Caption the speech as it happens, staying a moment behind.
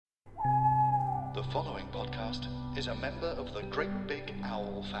The following podcast is a member of the Great Big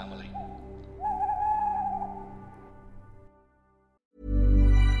Owl family.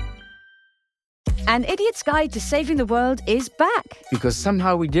 An Idiot's Guide to Saving the World is back. Because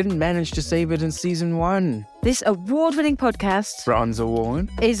somehow we didn't manage to save it in season 1. This award-winning podcast Bronze Award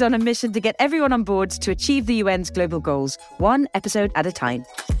is on a mission to get everyone on board to achieve the UN's global goals, one episode at a time.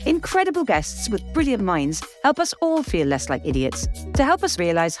 Incredible guests with brilliant minds help us all feel less like idiots, to help us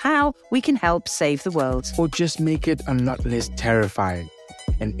realise how we can help save the world. or just make it a lot less terrifying.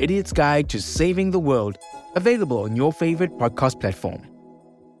 An Idiot's Guide to Saving the World, available on your favorite podcast platform.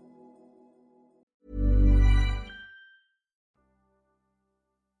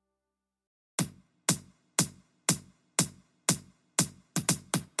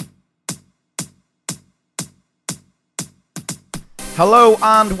 Hello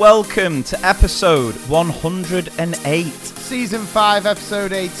and welcome to episode 108 Season 5,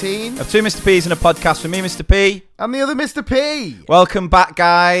 episode 18. of Two Mr. P's and a podcast with me, Mr. P. And the other Mr. P. Welcome back,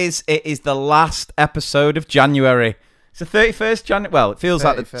 guys. It is the last episode of January. It's the 31st January. Well, it feels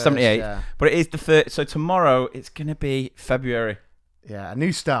like the 31st, 78th, yeah. but it is the 3rd. So tomorrow it's going to be February. Yeah, a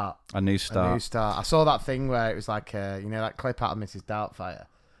new start. A new start. A new start. I saw that thing where it was like, that clip out of Mrs. Doubtfire,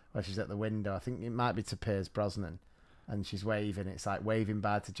 where she's at the window. I think it might be to Piers Brosnan. And she's waving. It's like waving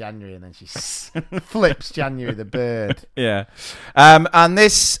bad to January, and then she flips January the bird. Yeah. And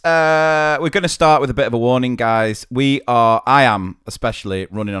this, we're going to start with a bit of a warning, guys. I am especially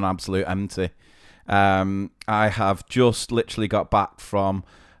running on absolute empty. I have just literally got back from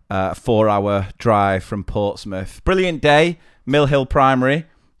a 4-hour drive from Portsmouth. Brilliant day, Mill Hill Primary.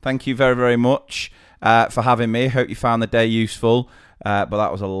 Thank you very, very much for having me. Hope you found the day useful. But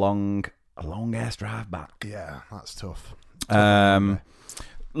that was a long ass drive back. Yeah, that's tough.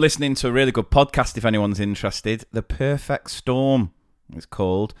 Listening to a really good podcast if anyone's interested. The Perfect Storm, it's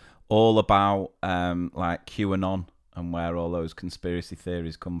called, all about like QAnon and where all those conspiracy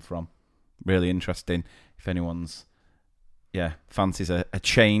theories come from. Really interesting if anyone's fancies a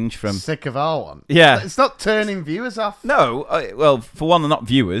change from. Sick of our one. Yeah. It's not turning viewers off. No, well, for one, they're not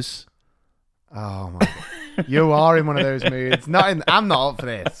viewers. Oh my God. You are in one of those moods. I'm not up for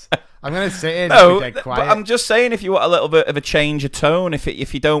this. I'm going to sit in No, and be dead quiet. but I'm just saying, if you want a little bit of a change of tone,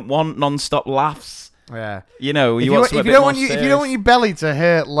 if you don't want non-stop laughs, Yeah. you know, If you want something a bit more if you don't serious. want your belly to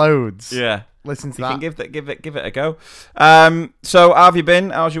hurt loads, Yeah. listen to You that. can give it a go. So how have you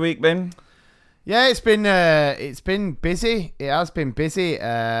been? How's your week been? Yeah, it's been busy. It has been busy.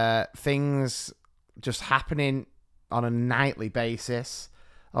 Things just happening on a nightly basis.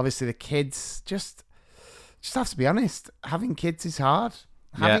 Obviously, the kids just have to be honest. Having kids is hard.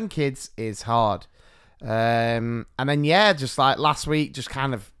 Having kids is hard. And then just like last week, just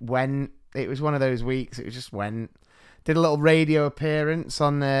kind of went. It was one of those weeks. It just went. Did a little radio appearance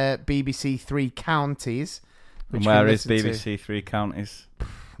on BBC Three Counties. And where is BBC Three Counties?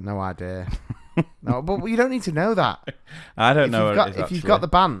 No idea. No, but you don't need to know that. I don't know where it is, If you've got the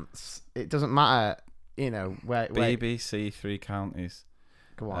bants, it doesn't matter. You know where. BBC Three Counties.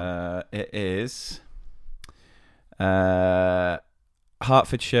 Go on. It is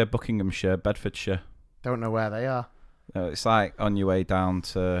Hertfordshire, Buckinghamshire, Bedfordshire. Don't know where they are. It's like on your way down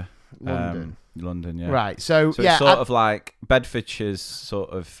to London. London, yeah. Right. So So yeah, it's sort of like Bedfordshire's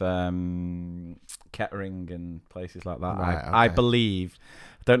sort of Kettering and places like that. Right, I okay. believe.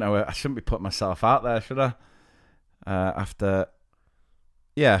 I don't know. I shouldn't be putting myself out there, should I?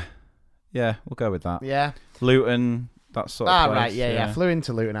 Yeah, we'll go with that. Yeah. Luton, that sort of place. Right. Yeah. I flew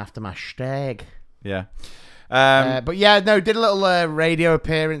into Luton after my stag. Yeah. But yeah, no, did a little radio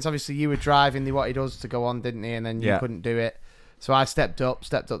appearance. Obviously, you were driving. They wanted us to go on, didn't they? And then you couldn't do it. So I stepped up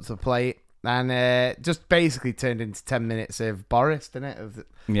to the plate. And just basically turned into 10 minutes of Boris, didn't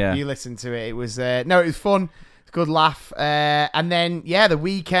it? You listened to it. It was it was fun. It's a good laugh. And then the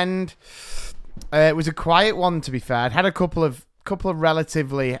weekend it was a quiet one, to be fair. I'd had a couple of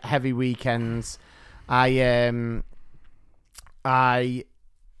relatively heavy weekends. My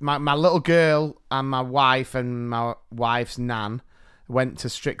little girl and my wife and my wife's nan went to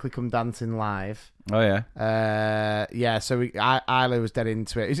Strictly Come Dancing live. Oh yeah. So Isla was dead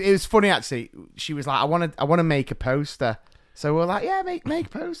into it. It was funny actually. She was like, I want to make a poster. So we're like, yeah, make a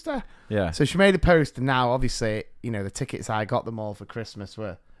poster. Yeah. So she made a poster. Now, obviously, the tickets I got them all for Christmas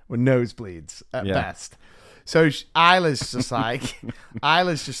were nosebleeds at best. So Isla's just like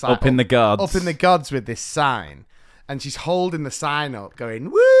up in the gods. Up in the gods with this sign. And she's holding the sign up going,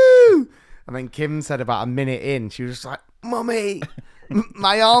 woo! And then Kim said about a minute in, she was just like, Mummy,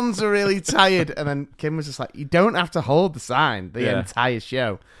 my arms are really tired. And then Kim was just like, you don't have to hold the sign the entire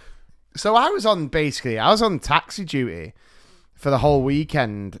show. So I was on taxi duty for the whole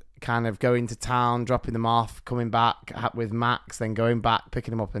weekend kind of going to town, dropping them off, coming back with Max, then going back,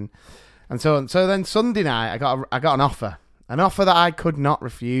 picking them up, and so on. So then Sunday night, I got an offer that I could not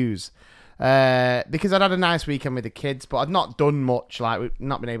refuse. Because I'd had a nice weekend with the kids, but I'd not done much. Like, we've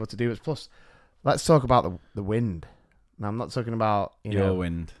not been able to do it. Plus, let's talk about the wind. Now, I'm not talking about Your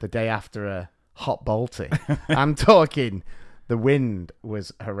wind. the day after a hot Baltic. I'm talking the wind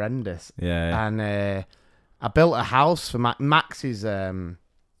was horrendous. Yeah. And I built a house for Max is going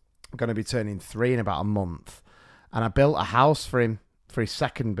to be turning 3 in about a month, and I built a house for him for his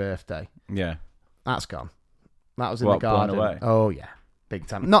 2nd birthday. Yeah. That's gone. That was in What, the garden. blown away? Oh yeah. Big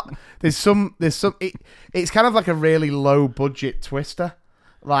time. Not there's some it's kind of like a really low budget twister.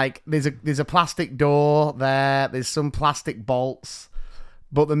 Like there's a plastic door there, there's some plastic bolts,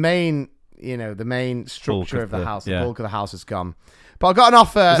 but the main structure of the house, the bulk of the house is gone. But I got an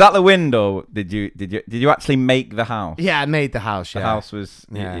offer. Was that the window? Did you actually make the house? Yeah, I made the house. Yeah. The house was.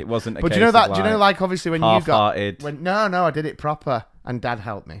 Yeah. It wasn't. But do you know that? Do you know, like, obviously when you got no, I did it proper, and Dad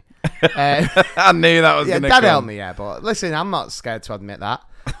helped me. I knew that was. Yeah, gonna Dad come. helped me. Yeah, but listen, I'm not scared to admit that.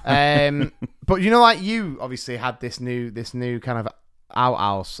 But you know, like, you obviously had this new kind of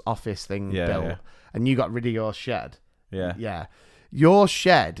outhouse office thing built, and you got rid of your shed. Yeah. Yeah. Your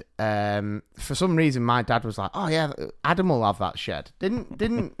shed, for some reason, my dad was like, "Oh yeah, Adam will have that shed."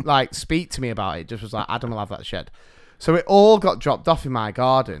 Didn't like speak to me about it. Just was like, "Adam will have that shed." So it all got dropped off in my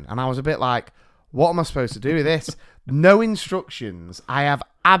garden, and I was a bit like, "What am I supposed to do with this?" No instructions. I have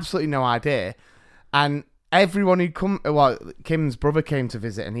absolutely no idea. And everyone who Kim's brother came to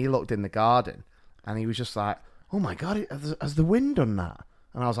visit, and he looked in the garden, and he was just like, "Oh my god, has the wind done that?"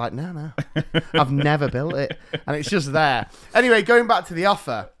 And I was like, no, I've never built it. And it's just there. Anyway, going back to the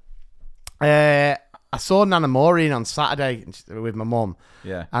offer, I saw Nana Maureen on Saturday with my mum.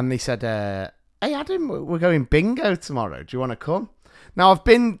 Yeah. And they said, "Hey, Adam, we're going bingo tomorrow. Do you want to come?" Now, I've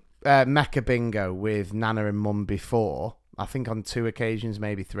been Mecca bingo with Nana and Mum before. I think on 2 occasions,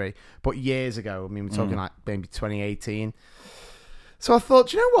 maybe 3. But years ago. I mean, we're talking like maybe 2018. So I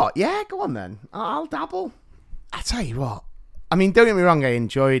thought, do you know what? Yeah, go on then. I'll dabble. I tell you what. I mean, don't get me wrong, I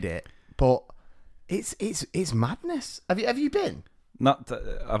enjoyed it, but it's madness. Have you been?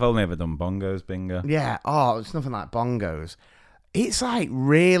 I've only ever done bongos bingo. Yeah. Oh, it's nothing like bongos. It's like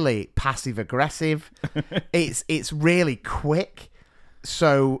really passive aggressive. It's really quick.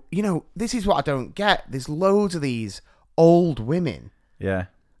 So, this is what I don't get. There's loads of these old women. Yeah.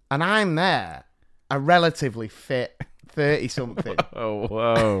 And I'm there, a relatively fit 30-something. Oh,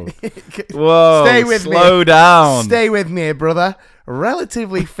 whoa. Whoa. Stay with me. Slow down. Stay with me, brother.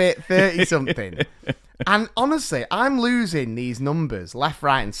 Relatively fit 30-something. And honestly, I'm losing these numbers left,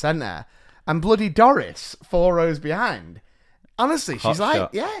 right, and centre. And bloody Doris, 4 rows behind. Honestly, Hot she's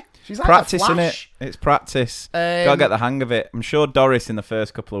like, shot. she's like practicing a it. flash. It's practice. Gotta get the hang of it. I'm sure Doris in the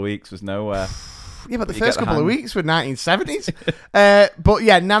first couple of weeks was nowhere. Yeah, but the You first get the couple of hang. weeks were 1970s. But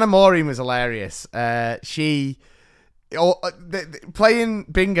yeah, Nana Maureen was hilarious. Playing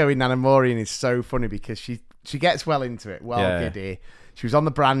bingo in Nana Maureen is so funny because she gets well into it, giddy. She was on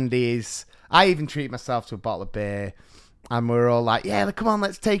the brandies. I even treated myself to a bottle of beer, and we were all like, "Yeah, come on,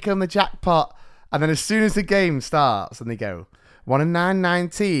 let's take home the jackpot." And then as soon as the game starts, and they go 1 and 9,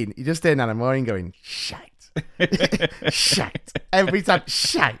 19, you just hear Nana Maureen going, "Shite, shite," every time,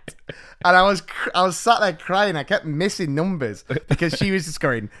 "Shite." And I was sat there crying. I kept missing numbers because she was just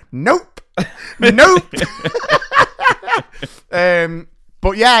going, "Nope, nope."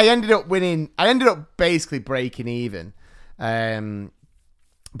 But yeah, I ended up winning. I ended up basically breaking even.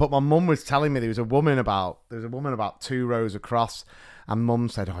 But my mum was telling me there was a woman about 2 rows across, and Mum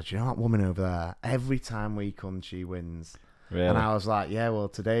said, "Oh, do you know that woman over there? Every time we come, she wins." Really? And I was like, "Yeah, well,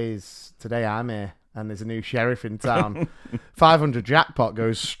 today I'm here, and there's a new sheriff in town. 500 jackpot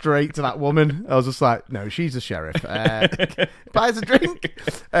goes straight to that woman." I was just like, "No, she's a sheriff. Buys a drink."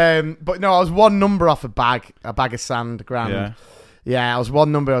 But no, I was 1 number off a bag of sand, grand. Yeah, I was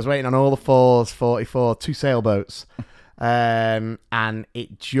 1 number. I was waiting on all the 4s, 44, 2 sailboats. And it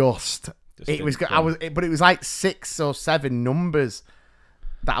it was like 6 or 7 numbers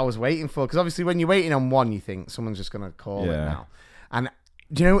that I was waiting for. Because obviously when you're waiting on 1, you think someone's just going to call it now. And,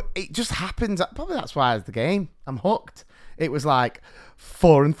 it just happens. Probably that's why it's the game. I'm hooked. It was like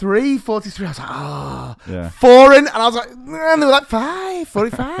 4 and 3, 43. I was like, 4 and I was like, and they were like 5,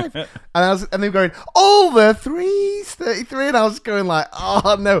 45. and they were going, over 3s, 33. And I was going like,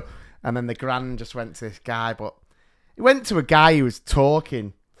 oh no. And then the grand just went to this guy, but it went to a guy who was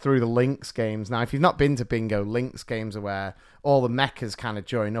talking through the links games. Now, if you've not been to bingo, links games are where all the mechas kind of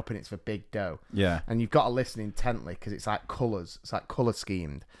join up and it's for big dough. Yeah. And you've got to listen intently because it's like colours. It's like colour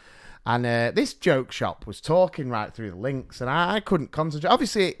schemed. And this joke shop was talking right through the links, and I couldn't concentrate.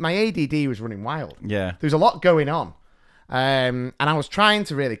 Obviously, my ADD was running wild. Yeah. There was a lot going on. And I was trying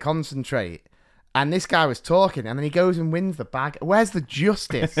to really concentrate. And this guy was talking, and then he goes and wins the bag. Where's the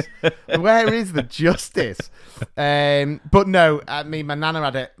justice? Where is the justice? But no, I mean, my Nana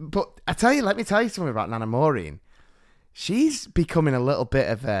had it. But let me tell you something about Nana Maureen. She's becoming a little bit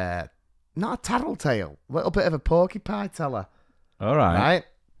of a, not a tattletale, a little bit of a porcupine teller. All right. Right?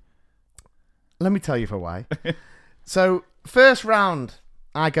 Let me tell you for why. So, first round,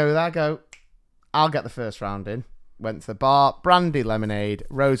 I go, I'll get the first round in. Went to the bar, brandy lemonade,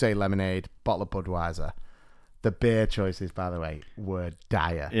 rosé lemonade, bottle of Budweiser. The beer choices, by the way, were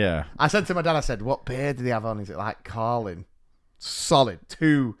dire. Yeah. I said to my dad, I said, what beer did he have on? Is it like Carling? Solid.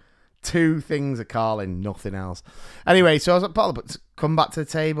 Two things of Carling, nothing else. Anyway, so I was at bottle, but come back to the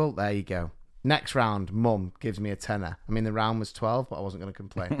table. There you go. Next round, Mum gives me a tenner. I mean, the round was 12, but I wasn't going to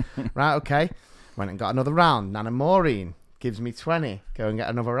complain. Right, okay. Went and got another round. Nana Maureen gives me 20. Go and get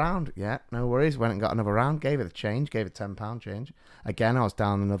another round. Yeah, no worries. Went and got another round. Gave her the change. Gave her £10 change. Again, I was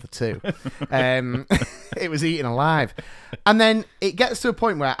down another 2. It was eaten alive. And then it gets to a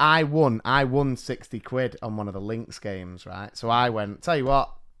point where I won 60 quid on one of the Lynx games, right? So I went, tell you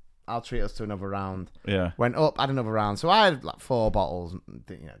what, I'll treat us to another round. Yeah. Went up, had another round. So I had like 4 bottles.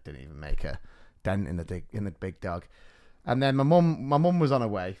 Didn't even make a dent in the big dog. And then my mum was on her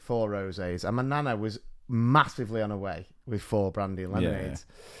way, 4 rosés, and my nana was massively on her way with 4 brandy and lemonades.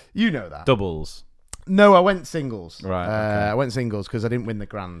 Yeah. You know that. Doubles. No, I went singles. Right. Okay. I went singles because I didn't win the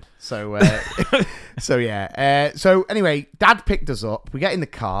grand. So, so yeah. So anyway, Dad picked us up. We get in the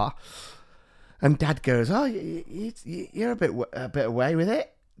car, and Dad goes, "Oh, you're a bit away with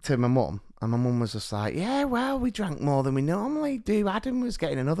it," to my mum. And my mum was just like, yeah, well, we drank more than we normally do. Adam was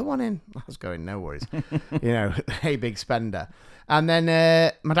getting another one in. I was going, no worries. Hey, big spender. And then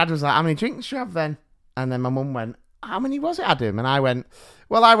my dad was like, how many drinks do you have then? And then my mum went, how many was it, Adam? And I went,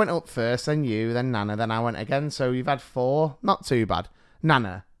 well, I went up first, then you, then Nana, then I went again. So you've had 4. Not too bad.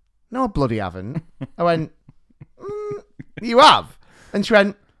 Nana, no, I bloody haven't. I went, you have? And she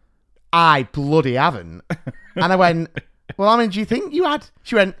went, I bloody haven't. And I went, well, how many do you think you had?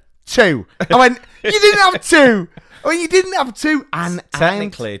 She went, 2. I went, you didn't have 2. Oh, you didn't have 2. And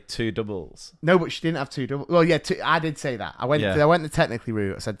technically 2 doubles. No, but she didn't have 2 doubles. Well, yeah, 2, I did say that. I went the technically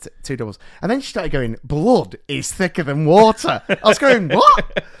route. I said 2 doubles. And then she started going, blood is thicker than water. I was going,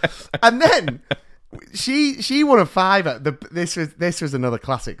 what? And then she won a £5. This was another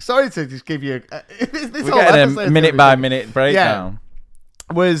classic. Sorry to just give you this whole episode. A minute by minute breakdown.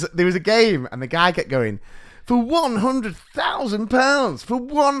 Yeah, there was a game and the guy kept going, for £100,000, for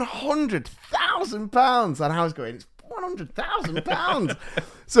 £100,000, and I was going, it's £100,000.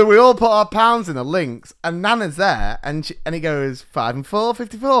 So we all put our pounds in the links, and Nana's there, and he goes 5 and 4,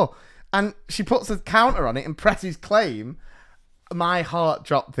 54, and she puts a counter on it and presses claim. My heart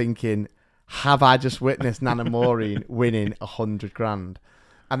dropped, thinking, have I just witnessed Nana Maureen winning 100 grand?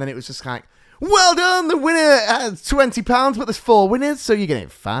 And then it was just like, well done, the winner has £20, but there's 4 winners, so you're getting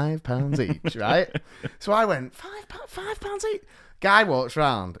 £5 each, right? So I went, £5 each? Guy walks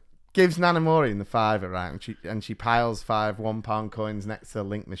round, gives Nana Maureen the £5, right? And she piles 5 £1 coins next to the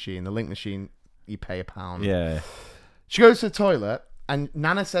link machine. The link machine, you pay £1. Yeah. She goes to the toilet, and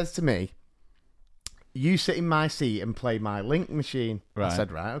Nana says to me, you sit in my seat and play my link machine. Right. I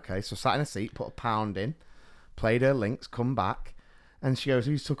said, right, okay. So sat in a seat, put £1 in, played her links, come back. And she goes,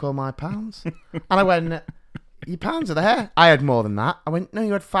 who's took all my pounds? And I went, your pounds are there. I had more than that. I went, no,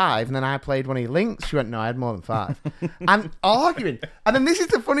 you had 5. And then I played one of your links. She went, no, I had more than 5. And arguing. And then this is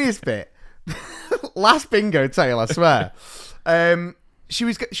the funniest bit. Last bingo tale, I swear. She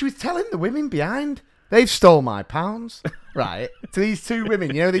was telling the women behind, they've stole my pounds. Right? To these 2 women,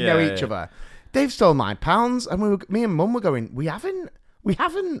 they know each other. They've stole my pounds. And me and Mum were going, we haven't.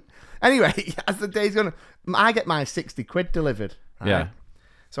 Anyway, as the day's gone, I get my 60 quid delivered. Right? Yeah.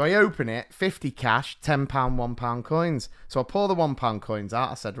 So I open it, 50 cash, £10, £1 coins. So I pour the £1 coins out.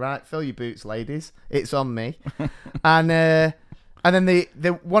 I said, right, fill your boots, ladies. It's on me. And then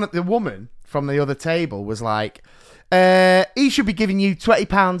the woman from the other table was like, he should be giving you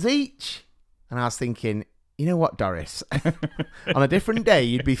 £20 each. And I was thinking, you know what, Doris? On a different day,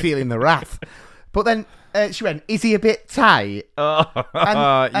 you'd be feeling the wrath. But then she went, is he a bit tight?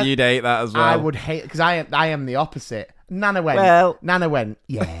 And you'd hate that as well. I would hate, because I am the opposite. Nana went, yeah. Nana went,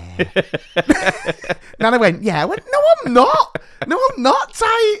 yeah. I went, no, I'm not. No, I'm not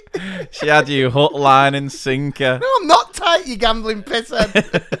tight. She had you hook, line and sinker. No, I'm not tight, you gambling pisshead.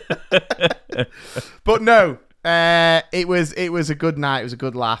 But no, It was a good night. It was a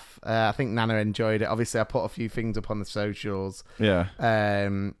good laugh. I think Nana enjoyed it. Obviously, I put a few things up on the socials. Yeah.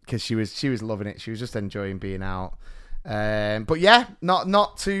 Because she was loving it. She was just enjoying being out. But yeah,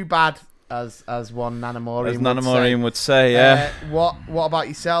 not too bad as one Nana Maureen. As Nana Maureen would say, yeah. What about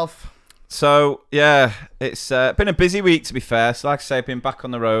yourself? So yeah, it's been a busy week to be fair. So like I say, I've been back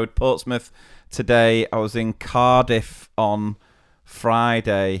on the road. Portsmouth today. I was in Cardiff on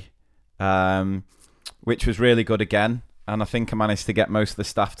Friday. Which was really good again, and I think I managed to get most of the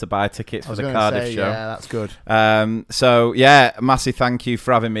staff to buy tickets for the Cardiff show. Yeah, that's good. So yeah, massive thank you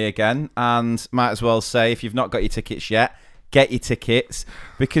for having me again, and might as well say if you've not got your tickets yet, get your tickets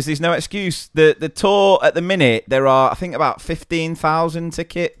because there's no excuse. The tour at the minute there are I think about 15,000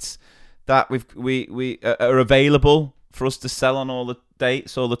 tickets that we are available for us to sell on all the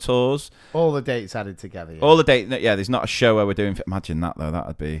dates, all the tours, all the dates added together. Yeah. All the dates. Yeah, there's not a show where we're doing. Imagine that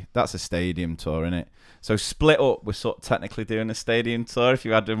though. That's a stadium tour, isn't it? So split up, we're sort of technically doing a stadium tour if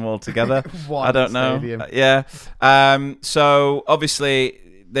you add them all together. I don't know. Stadium. Yeah. So obviously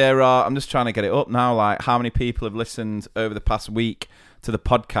there are. I'm just trying to get it up now. Like how many people have listened over the past week to the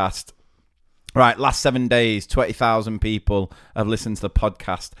podcast? Right, last 7 days, 20,000 people have listened to the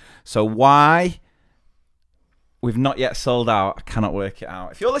podcast. So why we've not yet sold out, I cannot work it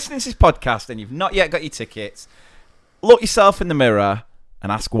out. If you're listening to this podcast and you've not yet got your tickets, look yourself in the mirror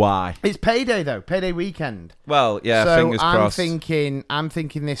and ask why. It's payday though, payday weekend. Well, yeah, so fingers crossed. I'm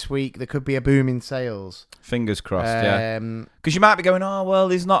thinking this week there could be a boom in sales. Fingers crossed, yeah. Because you might be going, oh, well,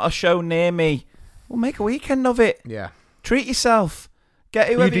 there's not a show near me. Well, make a weekend of it. Yeah. Treat yourself. Get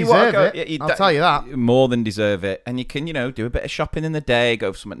whoever you want deserve to go. it. I'll tell you that. More than deserve it. And you can, do a bit of shopping in the day,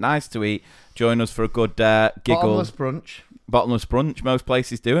 go for something nice to eat, join us for a good giggle. Bottomless brunch. Bottomless brunch. Most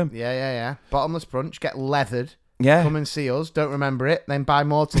places do them. Yeah. Bottomless brunch. Get leathered. Yeah. Come and see us. Don't remember it. Then buy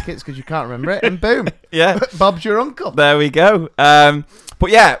more tickets because you can't remember it. And boom. Yeah. Bob's your uncle. There we go. But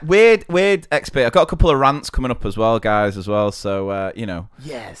yeah, weird expert. I've got a couple of rants coming up as well, guys, as well. So,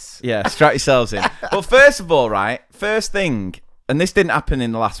 Yes. Yeah, strap yourselves in. But first of all, right, first thing, and this didn't happen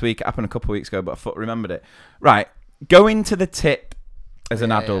in the last week. It happened a couple of weeks ago, but I remembered it. Right. Going to the tip as an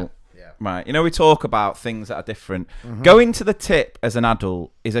adult. Yeah. Right. We talk about things that are different. Mm-hmm. Going to the tip as an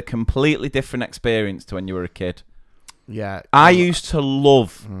adult is a completely different experience to when you were a kid. Yeah. I used to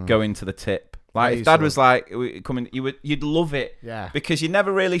love going to the tip. Like if Dad was like coming, you'd love it. Yeah. Because you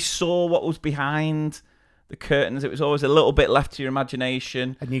never really saw what was behind the curtains. It was always a little bit left to your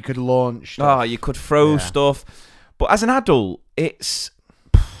imagination. And you could launch stuff. Oh, you could throw stuff. But as an adult, it's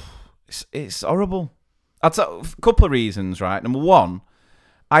horrible. That's a couple of reasons, right? Number one,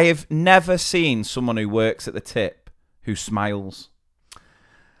 I have never seen someone who works at the tip who smiles.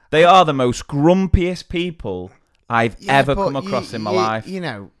 They are the most grumpiest people I've ever come across in my life.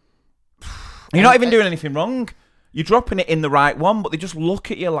 You're not even doing anything wrong. You're dropping it in the right one, but they just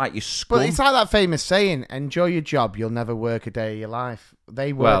look at you like you're scum. But it's like that famous saying, enjoy your job, you'll never work a day of your life.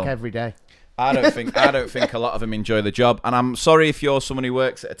 They work every day. I don't think a lot of them enjoy the job. And I'm sorry if you're someone who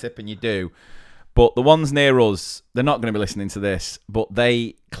works at a tip and you do. But the ones near us, they're not going to be listening to this, but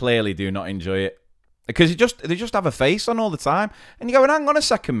they clearly do not enjoy it. Because they just have a face on all the time. And you go, hang on a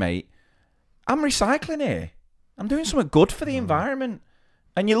second, mate. I'm recycling here. I'm doing something good for the environment.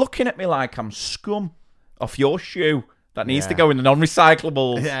 And you're looking at me like I'm scum off your shoe that needs to go in the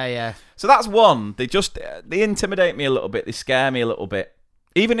non-recyclables. Yeah. So that's one. They intimidate me a little bit. They scare me a little bit.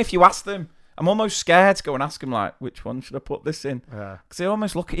 Even if you ask them, I'm almost scared to go and ask them, like, which one should I put this in? Because they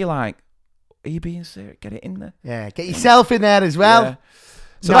almost look at you like, are you being serious? Get it in there. Yeah, get yourself in there as well. Yeah.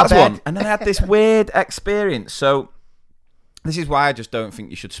 So that's one. And then I had this weird experience. So this is why I just don't think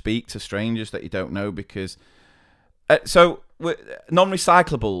you should speak to strangers that you don't know because...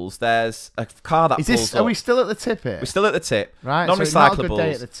 non-recyclables, there's a car that pulls up. Are we still at the tip here? We're still at the tip. Right, non-recyclables. So not a good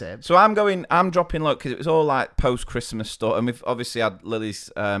day at the tip. So I'm dropping look because it was all like post-Christmas stuff, and we've obviously had Lily's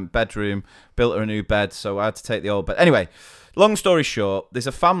bedroom, built her a new bed, so I had to take the old bed. Anyway, long story short, there's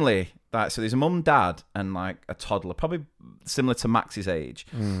a family, so there's a mum, dad, and like a toddler, probably similar to Max's age,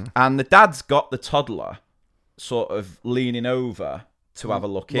 and the dad's got the toddler sort of leaning over to have a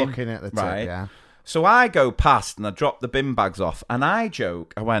look in. Looking at the tip, right? yeah. So I go past and I drop the bin bags off and I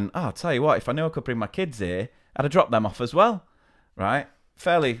joke. I went, I'll tell you what, if I knew I could bring my kids here, I'd have dropped them off as well. Right?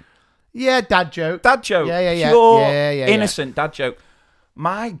 Fairly. Yeah, dad joke. Yeah. Pure, innocent dad joke.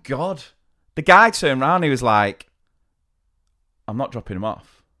 My God. The guy turned around and he was like, I'm not dropping him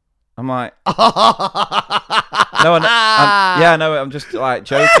off. I'm like, I'm just like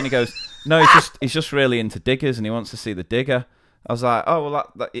joking. He goes, no, he's just really into diggers and he wants to see the digger. I was like, oh,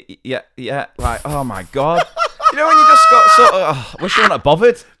 well, yeah. Like, oh, my God. You know when you just got sort of, wish you weren't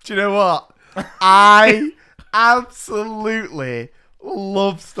bothered. Do you know what? I absolutely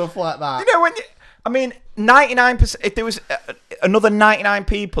love stuff like that. You know, 99%, if there was another 99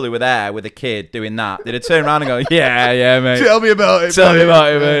 people who were there with a kid doing that, they'd turn around and go, yeah, mate. Tell me about it. Tell me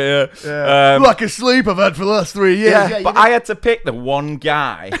about it, mate. Yeah. Like a sleep I've had for the last 3 years. Yeah, but I had to pick the one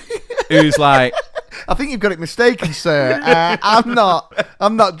guy who's like, I think you've got it mistaken, sir. I'm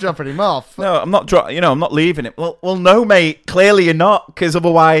not dropping him off. no, I'm not. I'm not leaving it. Well, no, mate. Clearly you're not, because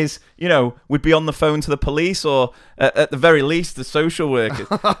otherwise, we'd be on the phone to the police or at the very least the social workers.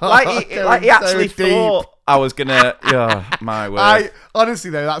 Like he actually thought I was gonna. Oh, my word. Honestly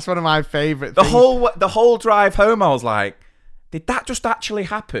though, that's one of my favourite. The whole drive home, I was like, did that just actually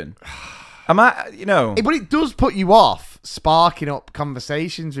happen? Am I? But it does put you off sparking up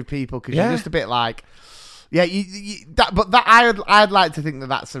conversations with people because you're just a bit like, yeah, I'd like to think that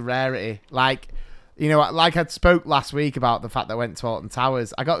that's a rarity. Like, like I spoke last week about the fact that I went to Alton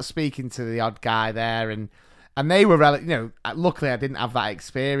Towers. I got speaking to the odd guy there, and they were luckily I didn't have that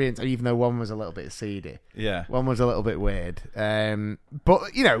experience, even though one was a little bit seedy. Yeah, one was a little bit weird.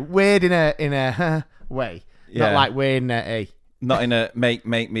 But weird in a way, not like weird in a. Not in a make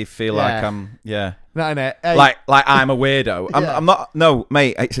me feel like I'm not in a like I'm a weirdo. I'm not. No,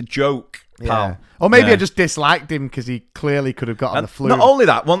 mate, it's a joke, pal. Yeah. Or maybe I just disliked him because he clearly could have got on the flu. Not only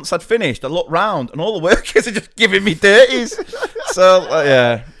that, once I'd finished, I looked round and all the workers are just giving me dirties. So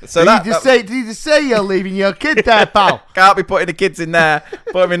yeah. So did you just say you're leaving your kid there, pal? Can't be putting the kids in there.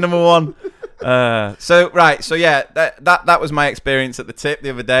 Put them in number one. So yeah, that was my experience at the tip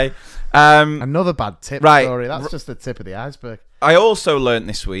the other day. Another bad tip story. That's just the tip of the iceberg. I also learnt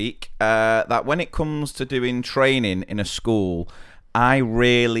this week that when it comes to doing training in a school, I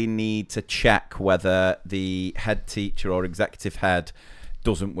really need to check whether the head teacher or executive head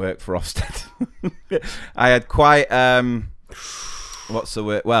doesn't work for Ofsted. I had quite what's the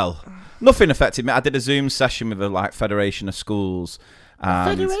word? Well, nothing affected me. I did a Zoom session with a Federation of Schools.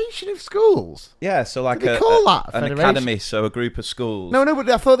 Federation of Schools? Yeah, so like an academy, so a group of schools. No, but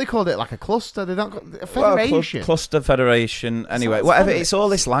I thought they called it like a cluster. They don't a federation. Well, cluster federation. Anyway, whatever. It's all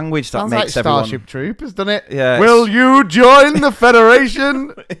this language that sounds makes like everyone. Starship Troopers, doesn't it? Yeah. Will you join the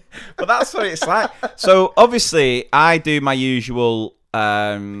federation? But that's what it's like. So obviously, I do my usual.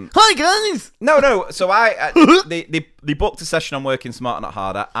 Hi guys. No. So they booked a session on working smarter, not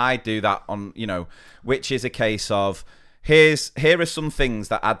harder. I do that on which is a case of. Here are some things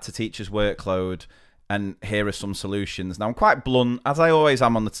that add to teachers' workload, and here are some solutions. Now, I'm quite blunt, as I always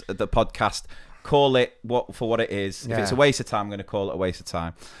am on the podcast. Call it what it is. Yeah. If it's a waste of time, I'm going to call it a waste of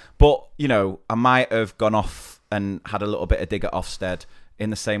time. But, I might have gone off and had a little bit of dig at Ofsted in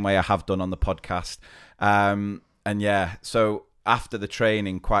the same way I have done on the podcast. And yeah, so after the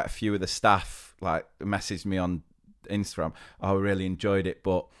training, quite a few of the staff messaged me on Instagram. Oh, I really enjoyed it,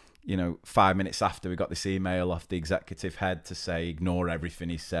 but... 5 minutes after, we got this email off the executive head to say ignore everything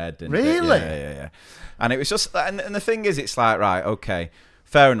he said. And really? Yeah. And it was just, and the thing is, it's like, right, okay,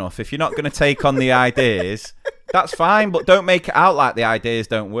 fair enough. If you're not going to take on the ideas, that's fine, but don't make it out like the ideas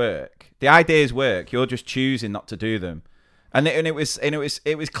don't work. The ideas work. You're just choosing not to do them. And it was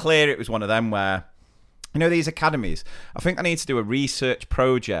clear it was one of them where, these academies. I think I need to do a research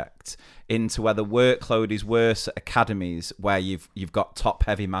project into whether workload is worse at academies where you've got top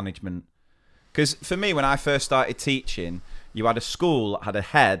heavy management. Because for me, when I first started teaching, you had a school that had a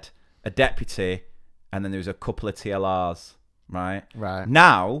head, a deputy, and then there was a couple of TLRs, right? Right.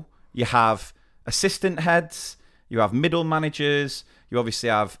 Now you have assistant heads, you have middle managers, you obviously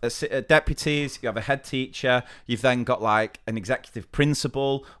have deputies, you have a head teacher, you've then got an executive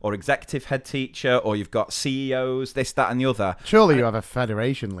principal or executive head teacher, or you've got CEOs, this, that, and the other. Surely you have a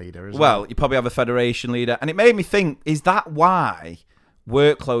federation leader as well. Well, you probably have a federation leader. And it made me think, is that why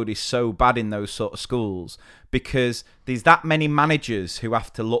workload is so bad in those sort of schools? Because there's that many managers who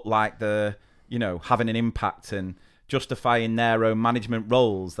have to look like they're, having an impact and justifying their own management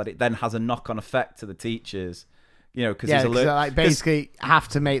roles, that it then has a knock-on effect to the teachers. Because they basically have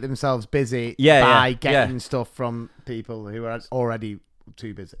to make themselves busy by getting stuff from people who are already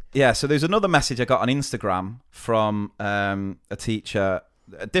too busy. Yeah, so there's another message I got on Instagram from a teacher,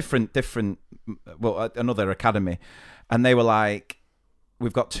 another academy, and they were like,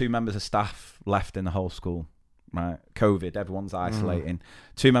 we've got 2 members of staff left in the whole school, right? COVID, everyone's isolating.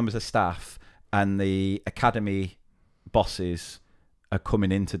 2 members of staff, and the academy bosses are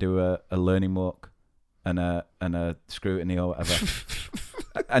coming in to do a learning walk. And a scrutiny or whatever,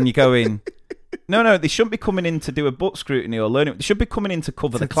 and you're going, no, they shouldn't be coming in to do a book scrutiny or learning. They should be coming in to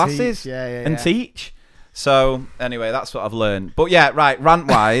cover the classes and teach. So anyway, that's what I've learned. But yeah, right, rant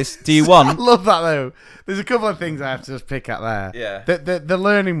wise, do you want? I love that though. There's a couple of things I have to just pick at there. Yeah. The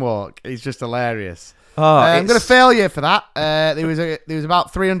learning walk is just hilarious. I'm going to fail you for that. There was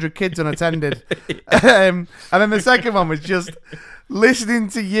about 300 kids unattended. And then the second one was just listening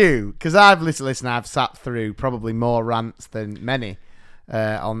to you, because I've sat through probably more rants than many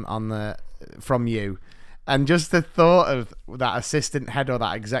from you. And just the thought of that assistant head or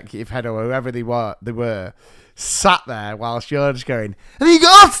that executive head or whoever they were sat there whilst you're just going, and you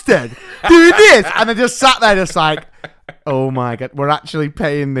got Ofsted doing this, and they just sat there just like, oh my God, we're actually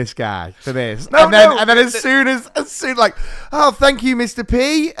paying this guy for this. And then as soon like, oh, thank you, Mr.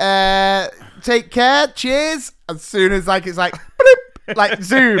 P. Take care. Cheers. As soon as like it's like bloop, like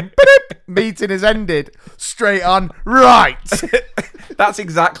Zoom, bloop, meeting has ended. Straight on, right. That's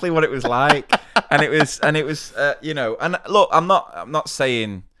exactly what it was like. And it was you know, and look, I'm not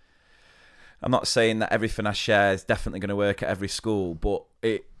saying that everything I share is definitely going to work at every school, but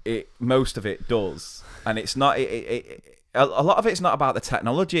it most of it does. And it's not a lot of it's not about the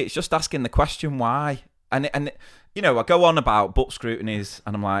technology, it's just asking the question why. And you know, I go on about book scrutinies,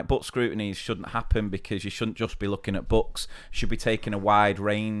 and I'm like, book scrutinies shouldn't happen because you shouldn't just be looking at books. You should be taking a wide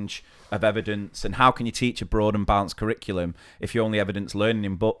range of evidence. And how can you teach a broad and balanced curriculum if you only evidence learning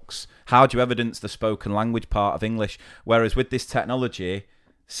in books? How do you evidence the spoken language part of English? Whereas with this technology,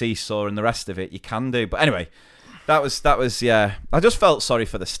 Seesaw and the rest of it, you can do. But anyway, that was yeah. I just felt sorry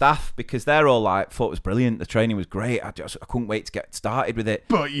for the staff because they're all like, thought it was brilliant. The training was great. I couldn't wait to get started with it.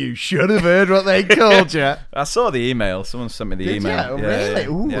 But you should have heard what they called you. I saw the email. Someone sent me the email. You? Really? Yeah.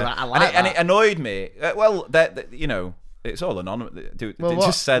 Ooh, yeah. I like that. And it annoyed me. Well, you know, it's all anonymous.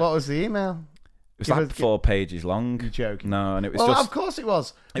 Just said, what was the email? It was like 4 pages long. You're joking. No, and it was well, just... of course it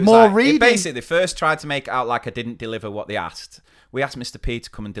was. More like, reading. Basically, they first tried to make it out like I didn't deliver what they asked. We asked Mr. P to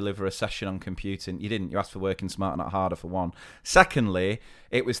come and deliver a session on computing. You didn't. You asked for working smarter, not harder, for one. Secondly,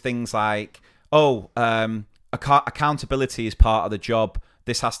 it was things like, accountability is part of the job.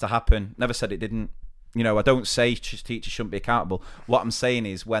 This has to happen. Never said it didn't. You know, I don't say teachers shouldn't be accountable. What I'm saying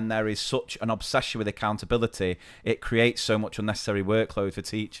is when there is such an obsession with accountability, it creates so much unnecessary workload for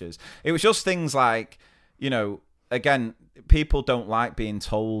teachers. It was just things like, you know, again, people don't like being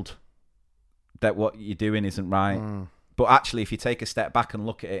told that what you're doing isn't right. But actually, if you take a step back and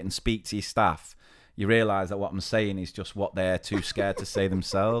look at it and speak to your staff, you realise that what I'm saying is just what they're too scared to say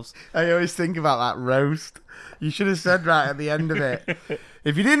themselves. I always think about that roast. You should have said right at the end of it.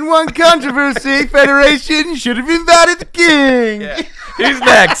 If you didn't want controversy, Federation should have invited the king. Yeah. Who's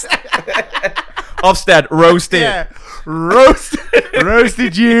next? Ofsted, roasted. Yeah.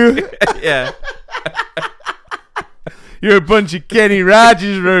 Roasted you. Yeah. You're a bunch of Kenny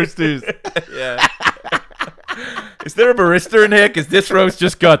Rogers roasters. Yeah. Is there a barista in here? Because this roast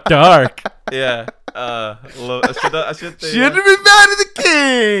just got dark. Yeah. I should have invited the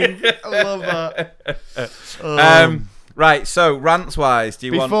king. I love that. Right, so rants-wise,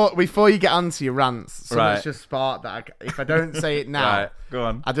 before you get onto your rants, something's right. just sparked that. If I don't say it now, right, go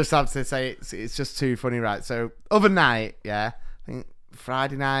on. I just have to say it's just too funny, right? So, other night, yeah, I think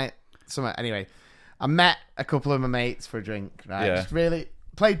Friday night, somewhere. Anyway, I met a couple of my mates for a drink, right? Yeah. Just really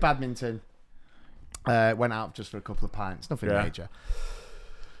played badminton. Went out just for a couple of pints, nothing major.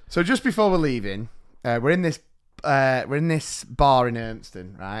 So just before we're leaving, we're in this bar in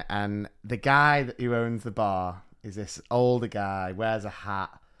Urmston, right? And the guy who owns the bar is this older guy, wears a hat,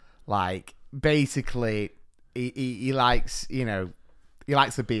 like basically he likes, you know, he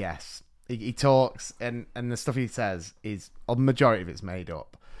likes the BS. He talks and the stuff he says is a majority of it's made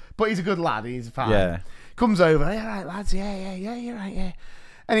up, but he's a good lad. He's fine. Yeah. Comes over, hey, all right, lads, yeah, you're right, yeah.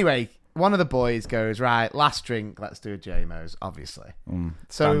 Anyway. One of the boys goes, right, last drink, let's do a JMO's, obviously.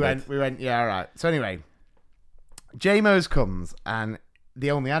 So we went, yeah, all right. So anyway, JMO's comes, and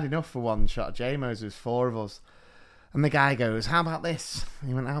they only had enough for one shot of JMO's. There was 4 of us. And the guy goes, how about this? And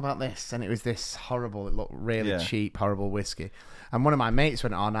he went, how about this? And it was this horrible, it looked really cheap, horrible whiskey. And one of my mates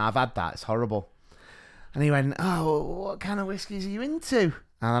went, oh, no, I've had that, it's horrible. And he went, oh, what kind of whiskies are you into?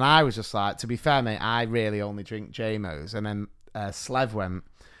 And then I was just like, to be fair, mate, I really only drink JMO's. And then Slev went,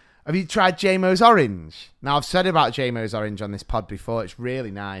 have you tried JMO's Orange? Now, I've said about JMO's Orange on this pod before. It's really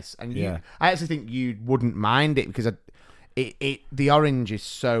nice. And I actually think you wouldn't mind it because the orange is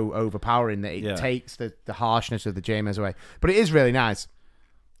so overpowering that it takes the harshness of the JMO's away. But it is really nice.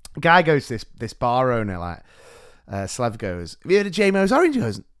 A guy goes to this bar owner, like, Slev goes, have you heard of JMO's Orange? He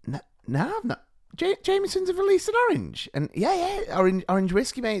goes, no, I've not. Jameson's have released an orange. And orange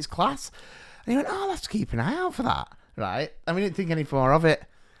whiskey, mate, it's class. And he went, oh, I'll have to keep an eye out for that. Right? And we didn't think any more of it.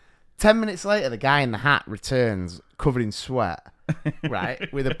 10 minutes later, the guy in the hat returns covered in sweat,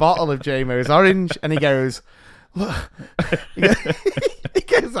 right, with a bottle of JMO's Orange, and he goes, look, he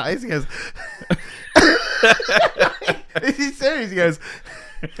goes like this, he goes, this is serious, he goes,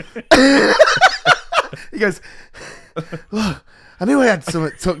 He goes, look, I knew I had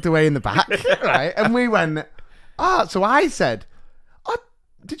something tucked away in the back, right? And we went, so I said,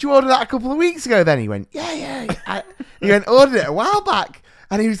 did you order that a couple of weeks ago then? He went, yeah. He went, ordered it a while back.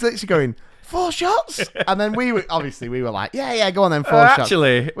 And he was literally going, 4 shots? And then we were like, yeah, go on then, 4 shots.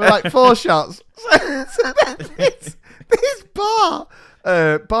 Actually. We're like, 4 shots. So then this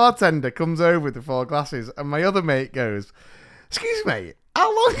bartender comes over with the 4 glasses, and my other mate goes, excuse me,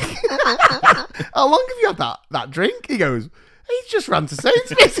 how long have you had that drink? He goes, he's just ran to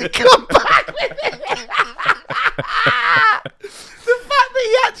Sainsbury's and come back with it. The fact that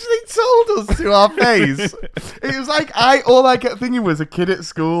he actually told us to our face, it was like all I kept thinking was a kid at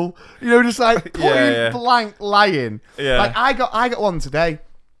school, just like point blank lying. Yeah. Like I got one today.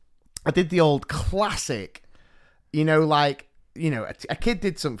 I did the old classic, a kid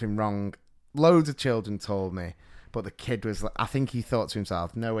did something wrong. Loads of children told me, but the kid was like, I think he thought to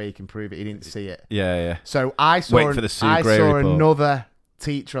himself, no way he can prove it. He didn't see it. Yeah. So I saw Wait for the Sue Gray report. Another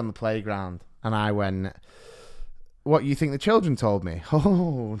teacher on the playground, and I went, what, you think the children told me?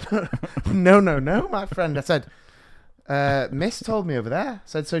 Oh, no, my friend. I said, Miss told me over there. I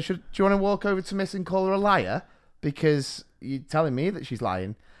said, so do you want to walk over to Miss and call her a liar? Because you're telling me that she's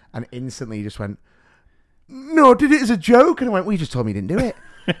lying. And instantly he just went, no, did it as a joke? And I went, well, you just told me you didn't do it.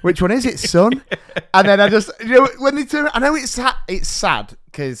 Which one is it, son? And then I just, when they turn, I know it's sad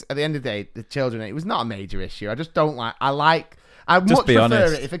because at the end of the day, the children, it was not a major issue. I just don't like, I much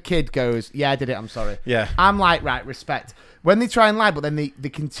prefer it if a kid goes, yeah, I did it, I'm sorry. Yeah. I'm like, right, respect. When they try and lie, but then they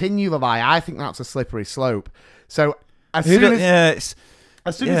continue the lie, I think that's a slippery slope. So as soon as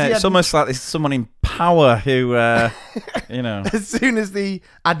it's almost like there's someone in power who, as soon as they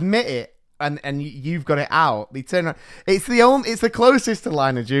admit it and you've got it out, they turn around. It's the closest to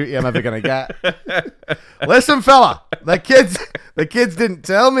Line of Duty I'm ever going to get. Listen, fella, the kids didn't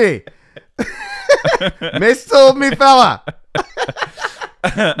tell me. Miss told me, fella.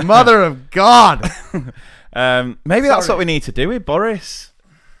 Mother of God. Maybe that's what we need to do with Boris.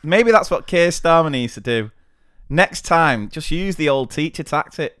 Maybe that's what Keir Starmer needs to do. Next time, just use the old teacher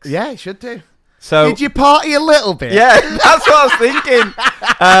tactics. Yeah, it should do. So, did you party a little bit? Yeah, that's what I was thinking.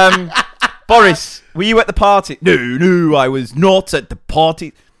 Boris, were you at the party? No, I was not at the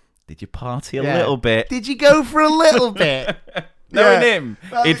party. Did you party a little bit? Did you go for a little bit? Knowing him,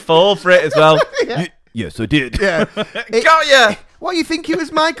 he'd fall for it as well. Yes, I did. Yeah. Got ya. What, you think it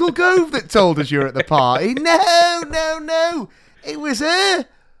was Michael Gove that told us you were at the party? No. It was her.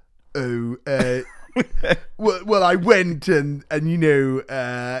 Oh, well, I went and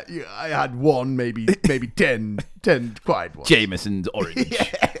I had one, maybe 10 quiet ones. Jameson's orange.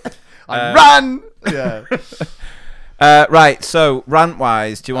 I ran. Yeah. Right, so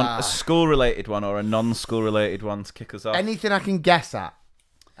rant-wise, do you want a school-related one or a non-school-related one to kick us off? Anything I can guess at.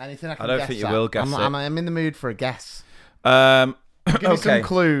 I don't think you will guess it. I'm in the mood for a guess. Give me some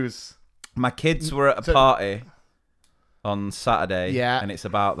clues. My kids were at a party on Saturday, and it's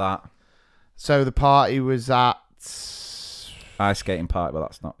about that. So the party was at ice skating party, but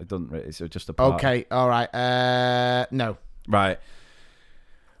that's not. It doesn't really. It's just a party. Okay, all right. No. Right.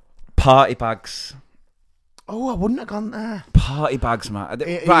 Party bags. Oh, I wouldn't have gone there. Party bags, man.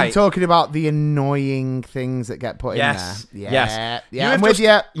 Right. Are you talking about the annoying things that get put in there? Yes. Yeah. I'm with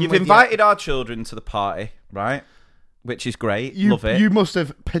you. You've invited our children to the party, right? Which is great. Love it. You must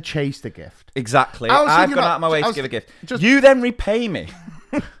have purchased a gift. Exactly. I've gone out of my way to give a gift. You then repay me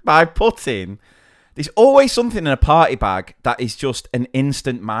by putting... There's always something in a party bag that is just an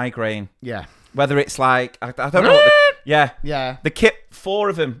instant migraine. Yeah. Whether it's like... I don't know what Yeah. The kit, 4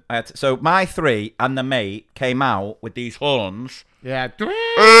 of them. So my 3 and the mate came out with these horns. Yeah.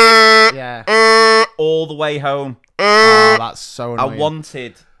 Yeah. All the way home. Oh, that's so annoying. I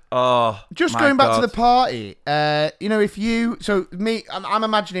wanted... Oh, just going back to the party, if you... So, I'm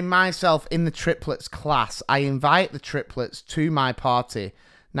imagining myself in the triplets class. I invite the triplets to my party.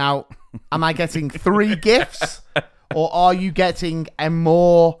 Now, am I getting 3 gifts? Or are you getting a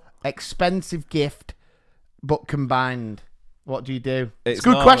more expensive gift, but combined? What do you do? It's a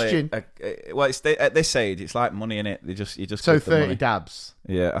good question. At this age, it's like money in it. You just so give 30 dabs.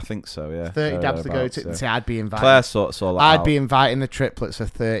 Yeah, I think so. Yeah, 30 dabs to go to. Yeah. See, I'd be inviting. Claire sorts all that I'd out. be inviting the triplets for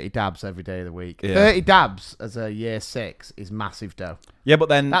 30 dabs every day of the week. Yeah. 30 dabs as a year 6 is massive dough. Yeah, but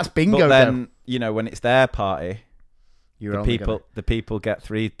then that's bingo. But then when it's their party, the people get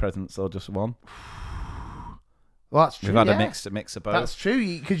 3 presents or just 1. Well, that's true. We've had a mix of both. That's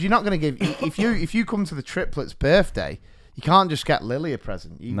true, because you're not going to give if you come to the triplets' birthday, you can't just get Lily a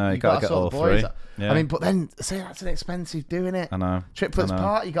present. You got to get all 3. Yeah. I mean, but then say that's an expensive doing it. I know. Triplets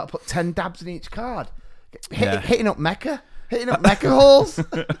party, you got to put 10 dabs in each card. Hitting up Mecca. hitting up Mecca halls.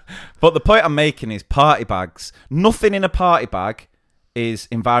 But the point I'm making is party bags. Nothing in a party bag is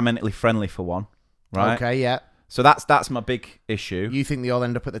environmentally friendly for one, right? Okay, yeah. So that's my big issue. You think they all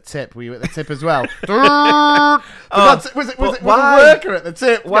end up at the tip? Were you at the tip as well? Was it a worker at the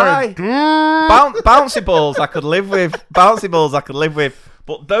tip? Why? Going, Bouncy balls I could live with. Bouncy balls I could live with.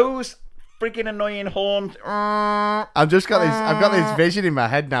 But those friggin' annoying horns. I've got this vision in my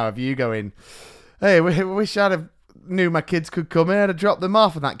head now of you going, hey, wish I'd have knew my kids could come here to drop them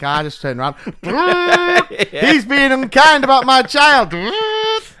off, and that guy just turned around. He's being unkind about my child.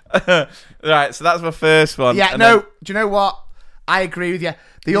 Right, so that's my first one. Yeah, And no. then- Do you know what? I agree with you.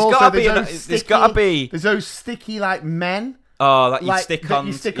 There's gotta be. There's those sticky like men. Oh, that you Like, stick that on.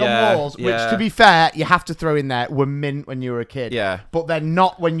 you stick yeah, on walls, yeah. which, to be fair, you have to throw in there, were mint when you were a kid. Yeah. But they're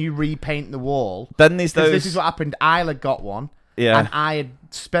not when you repaint the wall. Then there's 'Cause those. This is what happened. Isla got one. Yeah. And I had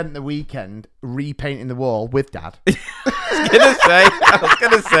spent the weekend repainting the wall with Dad. I was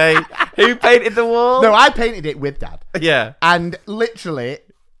gonna say, who painted the wall? No, I painted it with Dad. Yeah. And literally,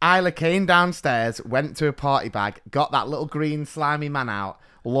 Isla came downstairs, went to a party bag, got that little green slimy man out,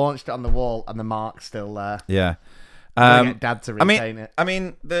 launched it on the wall, and the mark's still there. Yeah. Gonna get Dad to repaint it. I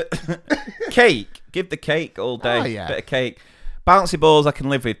mean, the cake. Give the cake all day. Oh, yeah. Bit of cake. Bouncy balls I can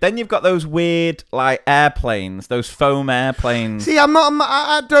live with. Then you've got those weird like airplanes, those foam airplanes. See,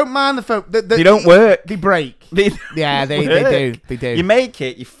 I don't mind the folk. They don't work. They break. Yeah, they do. They do. You make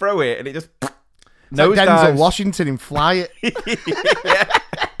it, you throw it, and it just It's like Denzel nosedives. Washington in Fly It.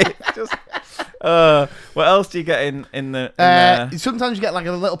 It's just. What else do you get in the? Sometimes you get like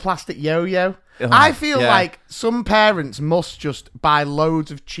a little plastic yo-yo. Oh, I feel yeah. like some parents must just buy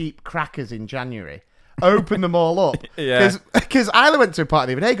loads of cheap crackers in January, open them all up. Yeah. Because Isla went to a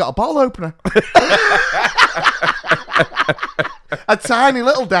party the other day, got a bottle opener. A tiny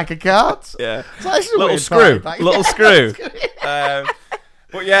little deck of cards. Yeah. It's like, this is a Little weird screw. party. Little screw.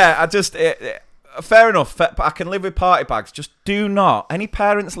 But yeah, I just fair enough. I can live with party bags. Just do not. Any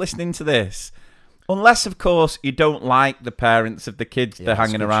parents listening to this, unless of course you don't like the parents of the kids they're that's a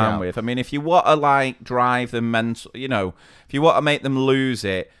hanging good around shout. with. I mean, if you want to like drive them mental, if you want to make them lose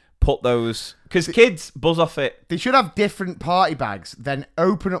it, put those because kids buzz off it. They should have different party bags, then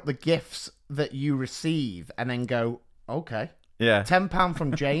open up the gifts that you receive and then go, okay. Yeah. £10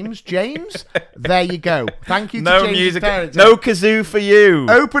 from James. James, there you go. Thank you to No James's music. parents. No kazoo for you.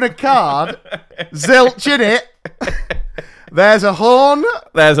 Open a card, zilch in it. There's a horn.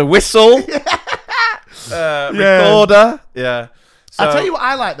 There's a whistle. Recorder. Yeah. So, I'll tell you what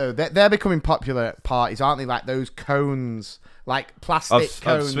I like though. They're becoming popular at parties, aren't they? Like those cones, like plastic Of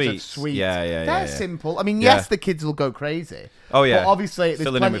cones of sweets. sweets. Yeah, yeah, They're yeah. simple. I mean, Yeah. yes, the kids will go crazy. Oh, yeah. But obviously, there's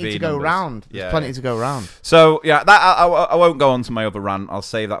Filling in with plenty to E go numbers. round. There's Yeah, plenty yeah. to go round. So yeah, that I won't go on to my other rant. I'll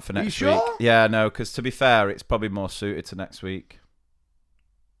save that for next sure? week. Yeah, no, because to be fair, it's probably more suited to next week.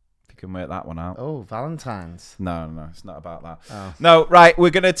 If you can work that one out. Oh, Valentine's. No, it's not about that. Oh. No, right, we're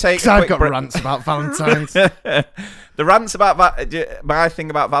gonna take. Because a I've quick got break. rants about Valentine's. The rants about my thing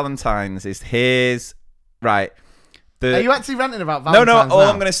about Valentine's is here's right. Are you actually ranting about No, Valentine's? all now?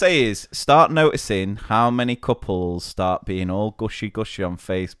 I'm going to say is start noticing how many couples start being all gushy on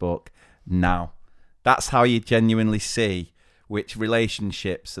Facebook now. That's how you genuinely see which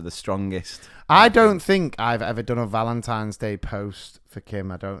relationships are the strongest. I don't think I've ever done a Valentine's Day post for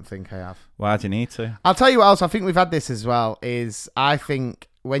Kim. I don't think I have. Why do you need to? I'll tell you what else. I think we've had this as well. Is I think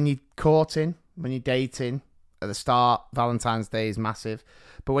when you're courting, when you're dating at the start, Valentine's Day is massive.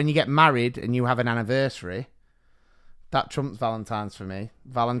 But when you get married and you have an anniversary, that trumps Valentine's for me.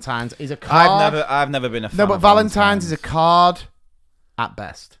 Valentine's is a card. I've never been a fan. No, but of Valentine's is a card at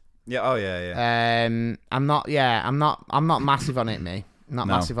best. Yeah. Oh yeah. I'm not massive on it, me. Not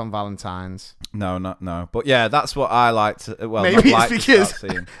No. massive on Valentine's. No. But yeah, that's what I like to. Well, Maybe not it's like to because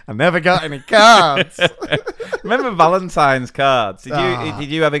start seeing. I never got any cards. Remember Valentine's cards? Did Ah.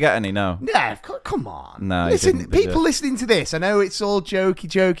 you ever get any? No. Yeah, come on. No, he listen, didn't, did people you? listening to this, I know it's all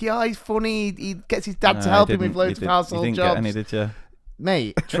jokey. Oh, he's funny. He gets his dad to help him with loads of household you didn't jobs. Get any, did you?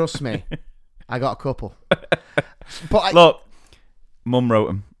 Mate, trust me, I got a couple. But Look, Mum wrote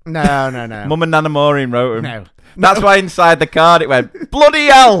them. no. Mum and Nana Maureen wrote them. No. That's why inside the card it went, bloody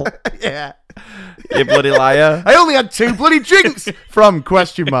hell, Yeah. you bloody liar. I only had 2 bloody drinks from ?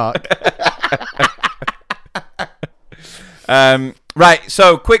 Right,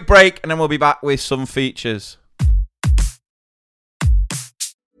 so quick break and then we'll be back with some features.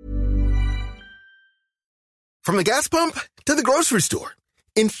 From the gas pump to the grocery store,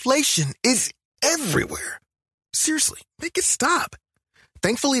 inflation is everywhere. Seriously, make it stop.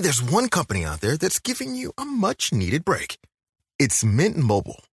 Thankfully, there's one company out there that's giving you a much-needed break. It's Mint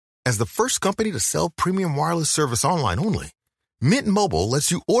Mobile. As the first company to sell premium wireless service online only, Mint Mobile lets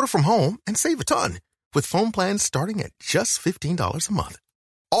you order from home and save a ton with phone plans starting at just $15 a month.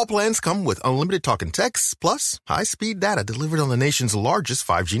 All plans come with unlimited talk and text, plus high-speed data delivered on the nation's largest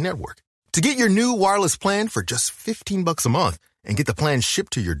 5G network. To get your new wireless plan for just $15 a month and get the plan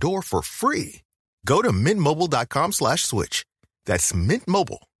shipped to your door for free, go to mintmobile.com/switch. That's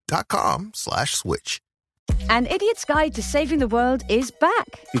mintmobile.com/switch. An Idiot's Guide to Saving the World is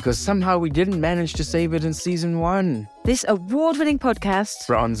back. Because somehow we didn't manage to save it in season 1. This award-winning podcast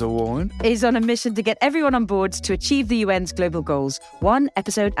Bronze Award. is on a mission to get everyone on board to achieve the UN's global goals, one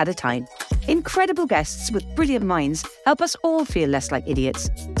episode at a time. Incredible guests with brilliant minds help us all feel less like idiots,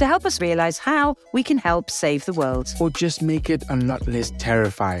 to help us realise how we can help save the world. Or just make it a lot less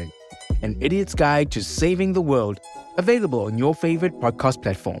terrifying. An Idiot's Guide to Saving the World. Available on your favorite podcast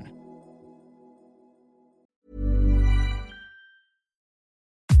platform.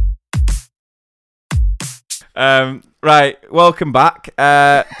 Right, welcome back.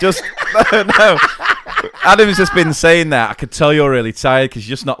 No. Adam's just been saying that. I could tell you're really tired because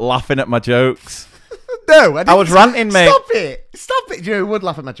you're just not laughing at my jokes. No, I was ranting, mate. Stop it. You would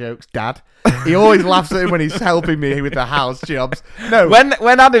laugh at my jokes, Dad. He always laughs at him when he's helping me with the house jobs. No,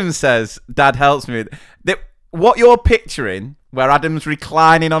 When Adam says, Dad helps me, what you're picturing, where Adam's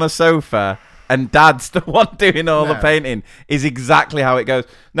reclining on a sofa and Dad's the one doing all the painting, is exactly how it goes.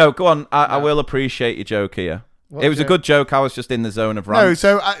 No, go on. I will appreciate your joke here. It was a good joke. I was just in the zone of rant. No,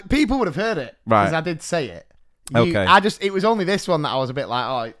 so people would have heard it Right. because I did say it. Okay. It was only this one that I was a bit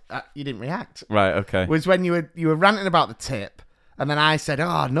like, you didn't react. Right, okay. Was when you were ranting about the tip, and then I said,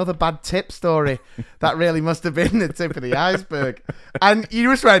 another bad tip story. That really must have been the tip of the iceberg. And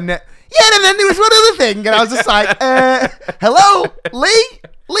you just went, and then there was one other thing, and I was just like, hello, Lee,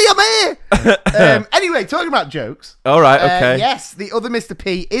 I'm here. Anyway, talking about jokes. All right, okay. Yes, the other Mr.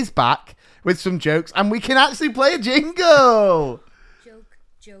 P is back with some jokes, and we can actually play a jingle. Joke,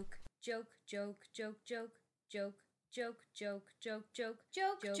 joke, joke, joke, joke, joke. Joke, joke, joke, joke, joke,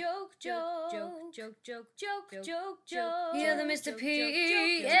 joke, joke, joke, joke, joke, joke, joke, joke, joke. You're the Mr.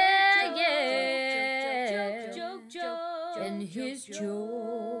 P, yeah, yeah. Joke, joke, and his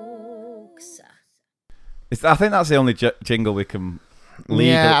jokes. I think that's the only jingle we can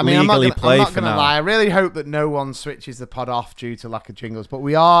legally I'm not play gonna for now. lie. I really hope that no one switches the pod off due to lack of jingles. But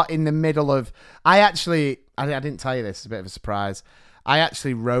we are in the middle of. I didn't tell you this. It's a bit of a surprise. I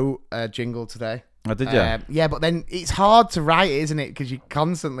actually wrote a jingle today. Oh, did you? Yeah, but then it's hard to write it, isn't it? Because you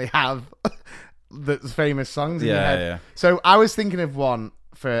constantly have the famous songs in your head. Yeah. So I was thinking of one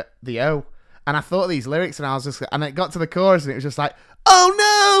for the O, and I thought of these lyrics, and it got to the chorus, and it was just like, oh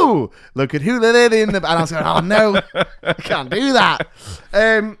no, look at who they're in the, and I was like, oh no, I can't do that.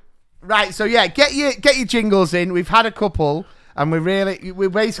 Right, so yeah, get your jingles in. We've had a couple, and we're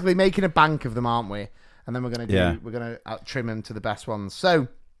basically making a bank of them, aren't we? And then we're gonna trim them to the best ones. So.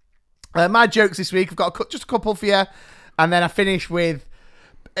 My jokes this week, I've got just a couple for you, and then I finish with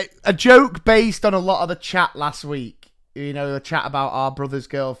a joke based on a lot of the chat last week. You know, the chat about our brother's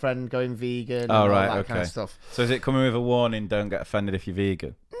girlfriend going vegan and all that kind of stuff. So is it coming with a warning, don't get offended if you're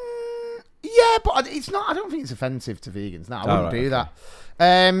vegan? Yeah, but it's not. I don't think it's offensive to vegans. No, I wouldn't do that.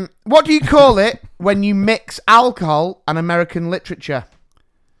 What do you call it when you mix alcohol and American literature?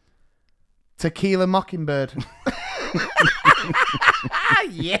 Tequila Mockingbird.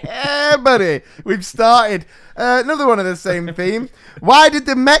 Yeah, buddy. We've started. Another one of the same theme. Why did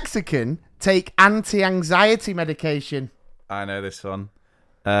the Mexican take anti-anxiety medication? I know this one.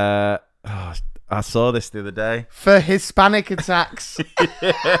 I saw this the other day. For Hispanic attacks. It's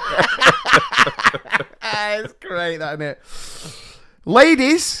great, that, isn't it?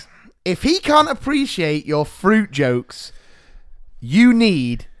 Ladies, if he can't appreciate your fruit jokes, you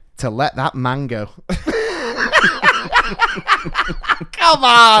need to let that man go. Come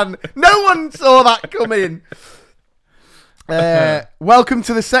on. No one saw that coming. Welcome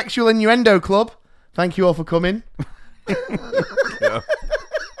to the Sexual Innuendo Club. Thank you all for coming.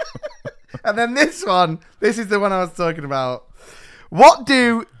 And then this is the one I was talking about. What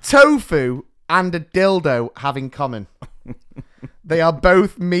do tofu and a dildo have in common? They are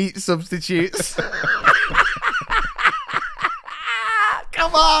both meat substitutes.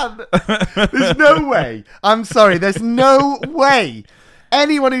 Come on. There's no way. I'm sorry. There's no way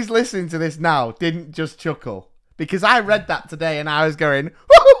anyone who's listening to this now didn't just chuckle. Because I read that today and I was going,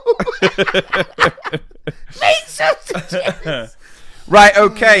 meat substitutes. Right,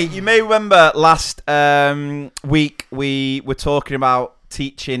 okay. You may remember last week we were talking about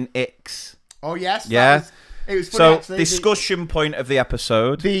teaching icks. Oh, yes. Yeah. It was funny, so, actually. discussion point of the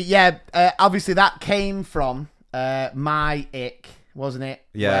episode. Obviously that came from my ick. wasn't it?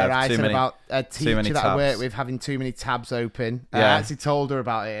 Yeah, where I too said many- about a too many teacher that I work tabs. with having too many tabs open. I Yeah. actually told her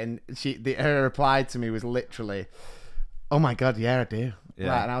about it, and her reply to me was literally, "Oh my god, yeah, I do." Yeah.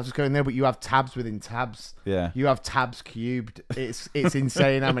 Right, and I was just going, "No, but you have tabs within tabs. Yeah. You have tabs cubed. It's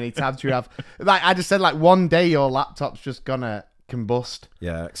insane how many tabs you have." Like I just said, like one day your laptop's just gonna combust,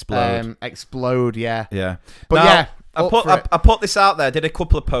 Yeah, explode. explode. Yeah, Yeah. But Now, yeah, I up put for it. I put this out there. Did a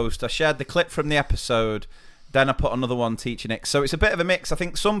couple of posts. I shared the clip from the episode. Then I put another one teaching it. So it's a bit of a mix. I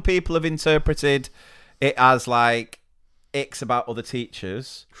think some people have interpreted it as like icks about other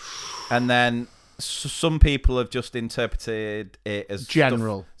teachers, and then some people have just interpreted it as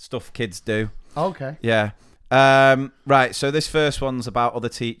General. stuff kids do. Okay. Yeah. Right. So this first one's about other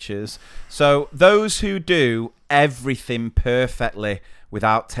teachers. So those who do everything perfectly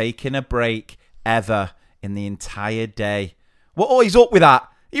without taking a break ever in the entire day. What always up with that? Are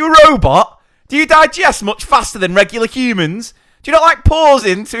you a robot? Do you digest much faster than regular humans? Do you not like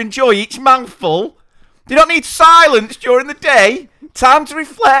pausing to enjoy each mouthful? Do you not need silence during the day? Time to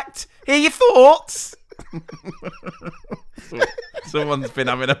reflect, hear your thoughts? Someone's been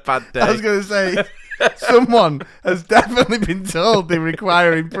having a bad day. I was going to say, someone has definitely been told they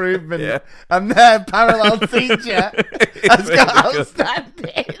require improvement, Yeah. and their parallel teacher has really got good.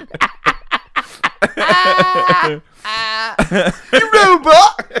 outstanding. You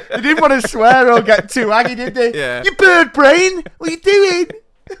robot! They didn't want to swear or get too aggy, did they? Yeah. You bird brain! What are you doing?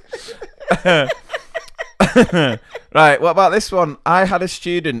 Right, what about this one? I had a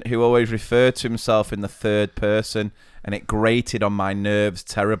student who always referred to himself in the third person, and it grated on my nerves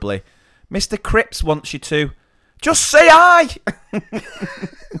terribly. Mr. Cripps wants you to. Just say I!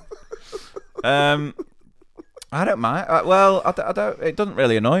 I don't mind. Well, I don't. It doesn't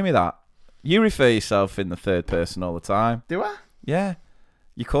really annoy me that. You refer yourself in the third person all the time. Do I? Yeah.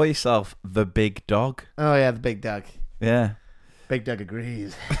 You call yourself the big dog. Oh, yeah, the big dog. Yeah. Big dog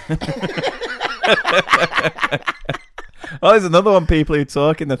agrees. Oh, there's another one, people who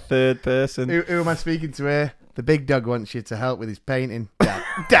talk in the third person. Who am I speaking to here? The big dog wants you to help with his painting.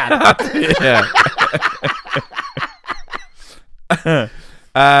 Dad. Yeah.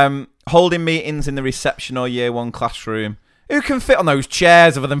 Holding meetings in the reception or year one classroom. Who can fit on those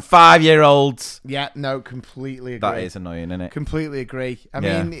chairs other than 5-year-olds? Yeah, no, completely agree. That is annoying, isn't it? Completely agree. I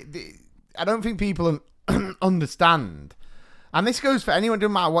Yeah. mean, I don't think people understand. And this goes for anyone,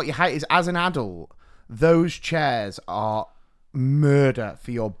 doesn't matter what your height is. As an adult, those chairs are murder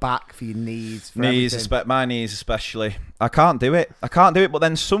for your back, for your knees, for everything. My knees especially. I can't do it. But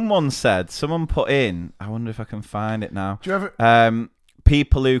then someone put in, I wonder if I can find it now. Do you ever...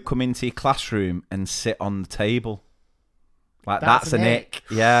 People who come into your classroom and sit on the table. Like, that's an ick.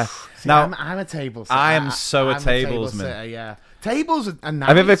 Yeah. See, Now, I'm a table sitter. I am so a I'm tablesman. table sitter, yeah. Tables are nice.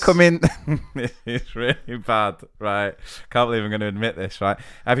 have you ever come in? It's really bad, right? Can't believe I'm going to admit this, right?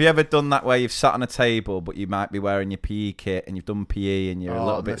 Have you ever done that where you've sat on a table, but you might be wearing your PE kit and you've done PE and you're a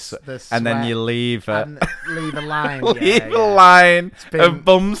little bit, and then you leave it, and leave a line. leave a line been- of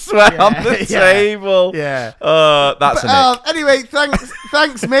bum sweat on the table. Yeah. Oh, that's an ick. Anyway,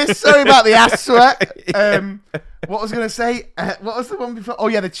 thanks, miss. Sorry about the ass sweat. What was I going to say? What was the one before? Oh,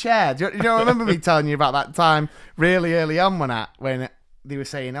 yeah, the chair. Do you remember me telling you about that time really early on when they were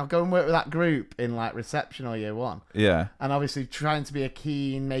saying, I'll go and work with that group in like reception or year one. Yeah. And obviously trying to be a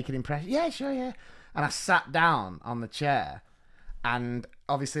keen, make an impression. Yeah, sure, yeah. And I sat down on the chair, and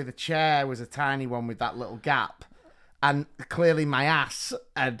obviously the chair was a tiny one with that little gap. And clearly my ass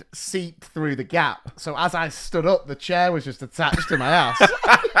had seeped through the gap. So as I stood up, the chair was just attached to my ass.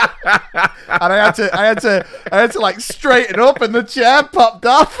 And I had to like straighten up, and the chair popped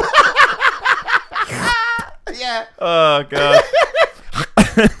off. Yeah. Oh god.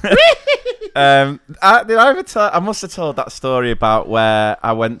 Did I ever tell? I must have told that story about where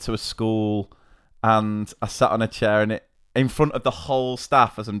I went to a school and I sat on a chair and it in front of the whole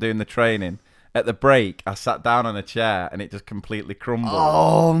staff as I'm doing the training. At the break, I sat down on a chair and it just completely crumbled.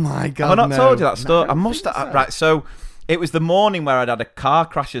 Oh my god! Have I not no. told you that story? No, I must think have. so. Right, so it was the morning where I'd had a car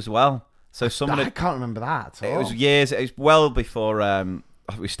crash as well. So someone I had, can't remember that. At it all. was years. It was well before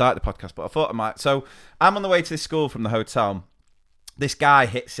we started the podcast, but I thought I might. So I'm on the way to this school from the hotel. This guy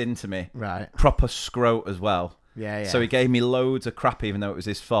hits into me, Right. proper scrote as well. Yeah. So he gave me loads of crap, even though it was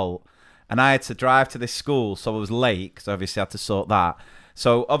his fault. And I had to drive to this school, so I was late because obviously I had to sort that.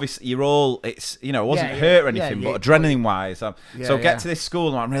 So obviously you're all, it's, you know, it wasn't Yeah, hurt or yeah, anything, yeah. but adrenaline wise. So Yeah. get to this school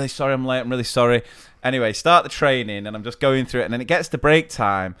and I'm really sorry, I'm late, I'm really sorry. Anyway, start the training and I'm just going through it, and then it gets to break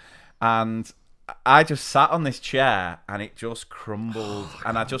time and I just sat on this chair and it just crumbled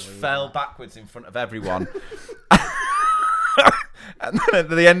and I just fell backwards in front of everyone. And then at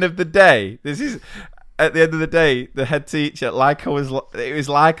the end of the day, at the end of the day, the head teacher, it was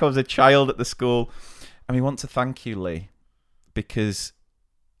like I was a child at the school. And we want to thank you, Lee, because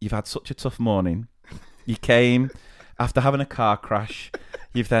you've had such a tough morning. You came after having a car crash.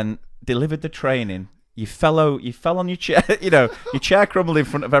 You've then delivered the training. You fell on your chair. Your chair crumbled in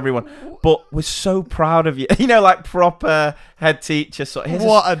front of everyone. But we're so proud of you. Like proper head teacher. So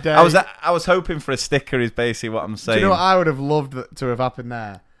What a day. I was hoping for a sticker. Is basically what I'm saying. Do you know what I would have loved to have happened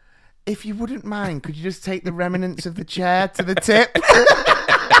there? If you wouldn't mind, could you just take the remnants of the chair to the tip?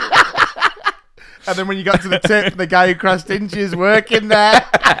 And then when you got to the tip, the guy who crashed into you is working there.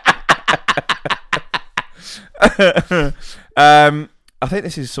 I think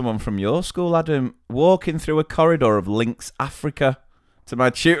this is someone from your school, Adam, walking through a corridor of Lynx Africa to my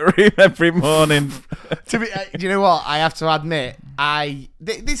tutor room every morning. Do you know what? I have to admit,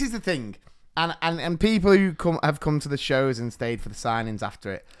 this is the thing, and people who have come to the shows and stayed for the signings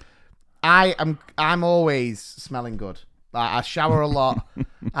after it, I'm always smelling good. Like, I shower a lot.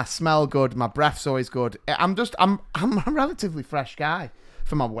 I smell good. My breath's always good. I'm a relatively fresh guy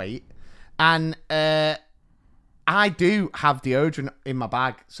for my weight, and I do have deodorant in my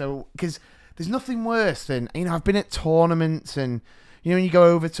bag. So because there's nothing worse than I've been at tournaments and when you go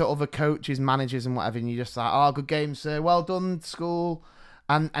over to other coaches, managers, and whatever, and you're just like, oh, good game, sir. Well done, school.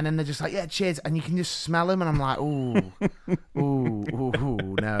 And then they're just like, yeah, cheers. And you can just smell them. And I'm like, ooh, no.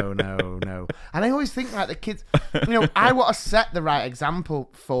 And I always think like the kids, I want to set the right example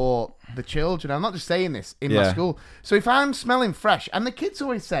for the children. I'm not just saying this in my school. So if I'm smelling fresh, and the kids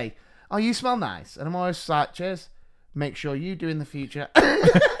always say, oh, you smell nice. And I'm always like, cheers. Make sure you do in the future.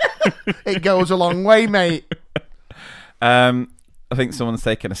 It goes a long way, mate. I think someone's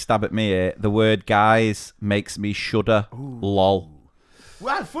taking a stab at me here. The word guys makes me shudder. Ooh. Lol.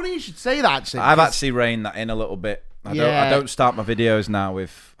 Well, funny you should say that, actually. I've actually reined that in a little bit. I don't start my videos now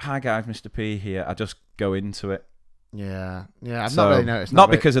with, hi guys, Mr. P here. I just go into it. Yeah. I've not really noticed. Not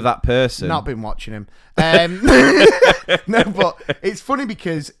because of that person. Not been watching him. No, but it's funny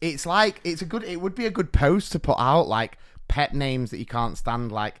because it's like it would be a good post to put out, like pet names that you can't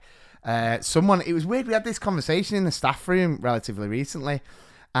stand. Like it was weird. We had this conversation in the staff room relatively recently,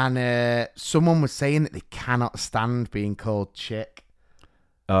 and someone was saying that they cannot stand being called chick.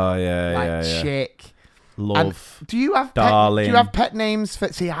 Oh yeah, chick. Love. And do you have darling? Do you have pet names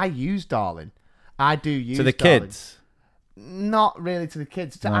for? See, I use darling. I do use to the darling. Kids. Not really to the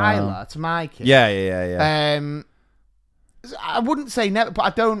kids. To Isla, to my kids. Yeah. I wouldn't say never, but I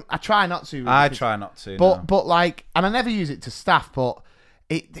try not to. I try not to. But like, and I never use it to staff. But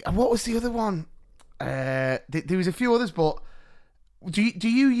what was the other one? There was a few others, but do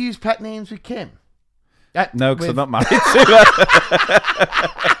you use pet names with Kim? No, because I'm not married to her.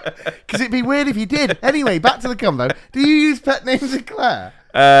 Because it'd be weird if you did. Anyway, back to the convo. Do you use pet names with Claire?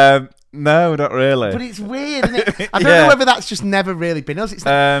 No, not really. But it's weird, isn't it? I don't know whether that's just never really been us. It's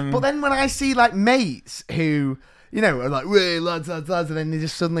like, but then when I see like mates who, are like, "Wait, lads," and then they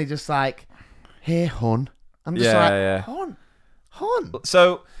just suddenly just like, "Hey, hun," I'm just hun.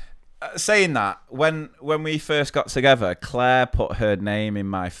 So, saying that, when we first got together, Claire put her name in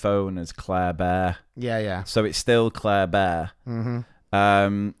my phone as Claire Bear. Yeah. So it's still Claire Bear. Mm-hmm.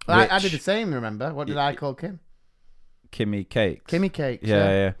 I did the same. Remember what did I call Kim? Kimmy Cakes. Kimmy Cakes.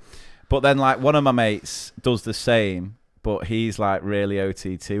 Yeah. But then, like, one of my mates does the same, but he's like really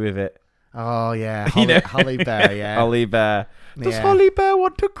OTT with it. Oh yeah, Holly Bear. Yeah, Holly Bear. Does Yeah. Holly Bear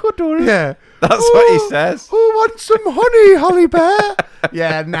want to cuddle? Yeah, That's what he says. Who wants some honey, Holly Bear?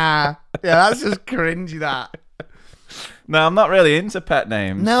 Yeah, nah. Yeah, that's just cringy. That. No, I'm not really into pet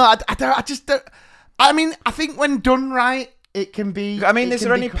names. No, I just don't. I mean, I think when done right, it can be. I mean, is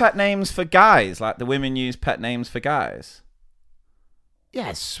there any pet names for guys? Like the women use pet names for guys?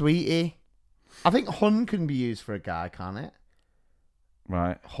 Yeah, sweetie. I think hun can be used for a guy, can't it?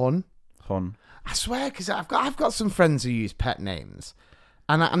 Right. Hun. I swear, because I've got some friends who use pet names,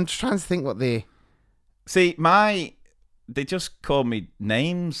 and I'm just trying to think what they. See, they just call me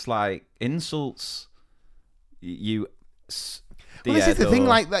names like insults. Well, this is the thing.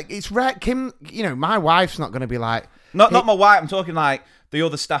 Like it's rare. Kim, my wife's not going to be like. Not my wife. I'm talking like the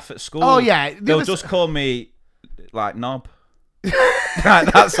other staff at school. Oh yeah, they'll just call me like knob.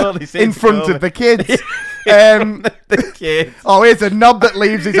 That's all they say in front of the kids. The kids. Oh, here's a knob that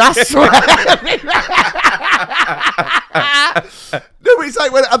leaves his ass sweat. No, but it's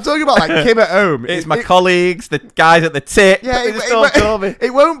like when I'm talking about like Kim at home. It's my colleagues, the guys at the tip. Yeah, they just all call me.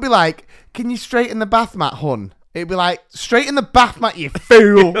 It won't be like, can you straighten the bath mat, hun? It'd be like, straighten the bath mat, you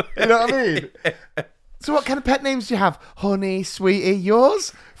fool. You know what I mean? So what kind of pet names do you have? Honey, sweetie,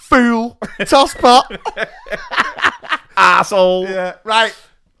 yours? Fool, tosspot, asshole. Yeah, right.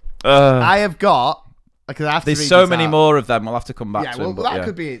 I have got Like I have to There's read so this many out. more of them. We'll have to come back Yeah, to well, them. But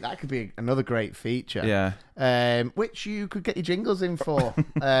that could be another great feature. yeah. Which you could get your jingles in for.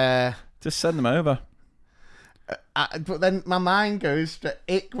 Just send them over. But then my mind goes to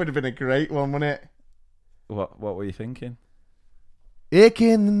Ick would have been a great one, wouldn't it? What were you thinking? Ick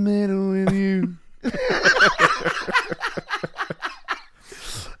in the middle with you.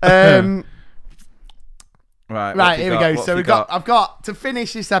 Right, here we go. So I've got to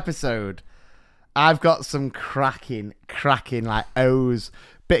finish this episode. I've got some cracking like O's,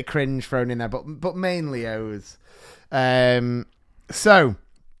 bit of cringe thrown in there, but mainly O's. So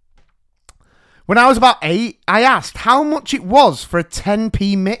when I was about 8, I asked how much it was for a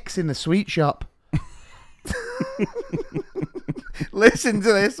 10p mix in the sweet shop. Listen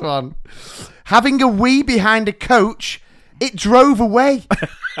to this one. Having a wee behind a coach, it drove away.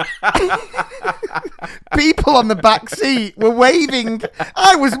 People on the back seat were waving.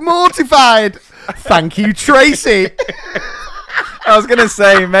 I was mortified. Thank you, Tracy. I was going to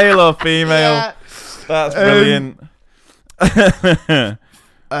say male or female. Yeah. That's brilliant.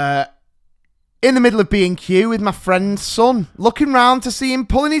 In the middle of B&Q with my friend's son, looking round to see him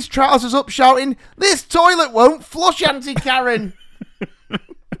pulling his trousers up, shouting, "This toilet won't flush, Auntie Karen."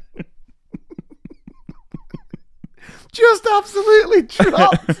 Just absolutely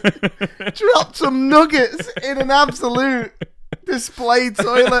dropped some nuggets in an absolute display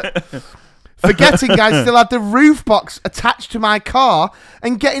toilet. Forgetting I still had the roof box attached to my car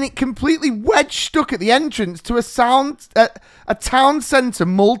and getting it completely wedged stuck at the entrance to a town centre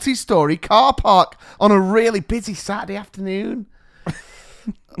multi-storey car park on a really busy Saturday afternoon.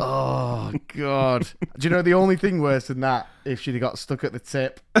 Oh, God. Do you know the only thing worse than that? If she'd have got stuck at the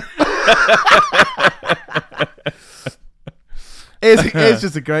tip. It's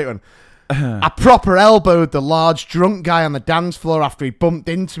just a great one. I proper elbowed the large drunk guy on the dance floor after he bumped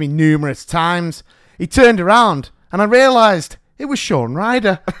into me numerous times. He turned around and I realised it was Sean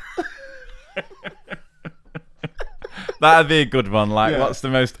Ryder. That'd be a good one. Like, what's the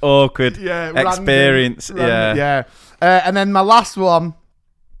most awkward experience? Random. Yeah. And then my last one.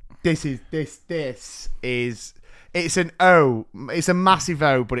 This is it's an O. It's a massive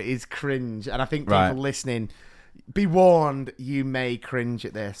O, but it is cringe. And I think people listening, be warned, you may cringe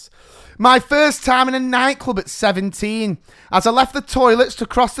at this. My first time in a nightclub at 17. As I left the toilets to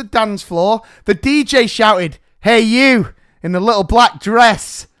cross the dance floor, the DJ shouted, "Hey you," in the little black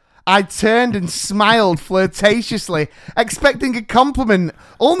dress. I turned and smiled flirtatiously, expecting a compliment,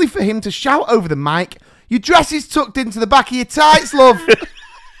 only for him to shout over the mic, "Your dress is tucked into the back of your tights, love."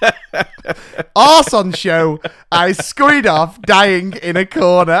 Arse on show, I scurried off, dying in a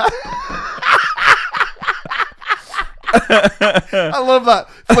corner. I love that.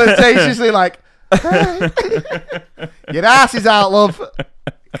 Flirtatiously, like, "Hey, your ass is out, love."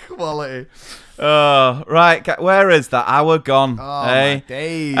 Quality. Oh, right. Where is that hour gone? Oh, hey? my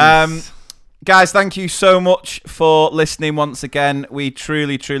days. Guys, thank you so much for listening once again. We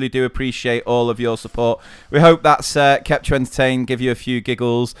truly, truly do appreciate all of your support. We hope that's kept you entertained, give you a few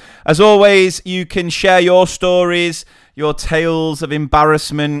giggles. As always, you can share your stories, your tales of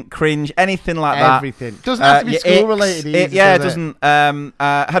embarrassment, cringe, anything like that. Everything. Doesn't have to be school-related either, it doesn't.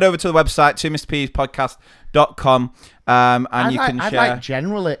 Head over to the website, 2mrpspodcast.com, and you can share. I like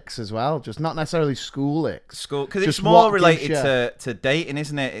general icks as well, just not necessarily school icks. Because it's more related to dating,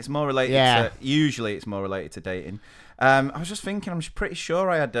 isn't it? It's more related to, usually it's more related to dating. I was just thinking, I'm pretty sure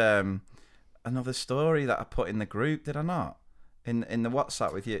I had another story that I put in the group, did I not? In the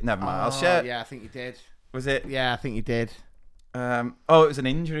WhatsApp with you? Never mind, I'll share. Yeah, I think you did. Was it? Yeah, I think you did. It was an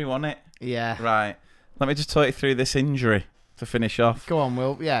injury, wasn't it? Yeah. Right. Let me just talk you through this injury to finish off. Go on,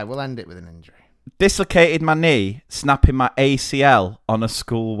 we'll end it with an injury. Dislocated my knee, snapping my ACL on a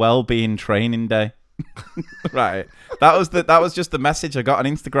school wellbeing training day. Right. That was just the message I got on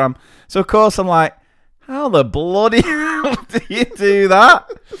Instagram. So of course I'm like, how the bloody hell do you do that?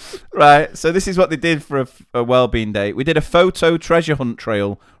 Right. So this is what they did for a wellbeing day. We did a photo treasure hunt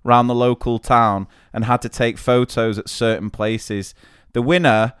trail around the local town and had to take photos at certain places. The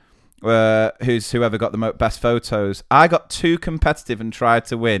winner, who's whoever got the best photos, I got too competitive and tried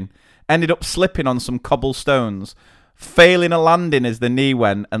to win. Ended up slipping on some cobblestones, failing a landing as the knee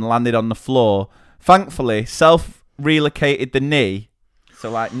went and landed on the floor. Thankfully, self-relocated the knee,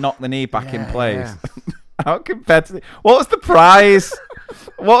 so like knocked the knee back in place. Yeah. How competitive. What was the prize?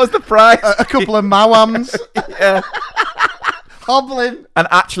 A couple of Mawams. Yeah. Hobbling. And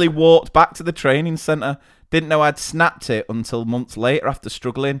actually walked back to the training centre. Didn't know I'd snapped it until months later after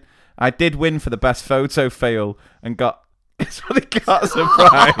struggling. I did win for the best photo fail and got... It's what they got a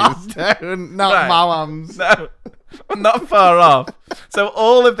surprise. Not Mawams. No. Not far off. So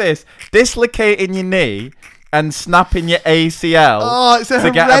all of this, dislocating your knee and snapping your ACL. Oh, it's a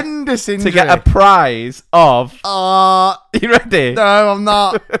horrendous injury. To get a prize of... Oh. You ready? No, I'm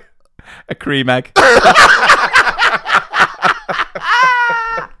not. A cream egg.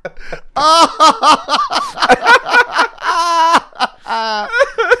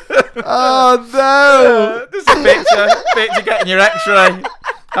 Oh, no. There's a picture getting your x-ray.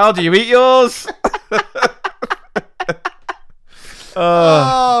 How do you eat yours?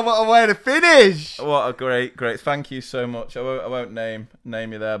 Oh, what a way to finish. What a great. Thank you so much. I won't name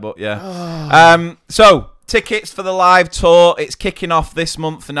you there, but yeah. So, tickets for the live tour. It's kicking off this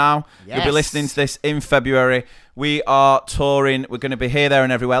month now. Yes. You'll be listening to this in February. We are touring. We're going to be here, there,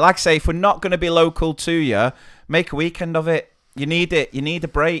 and everywhere. Like I say, if we're not going to be local to you, make a weekend of it. You need it. You need a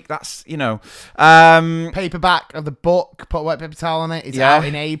break. That's, Paperback of the book. Put a wet paper towel on it. It's out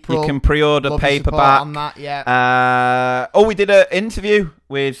in April. You can pre-order Love your support paperback. on that, yeah. We did an interview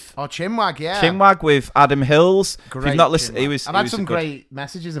with... Chinwag, yeah. Chinwag with Adam Hills. Great. If you've not listened, I've had some great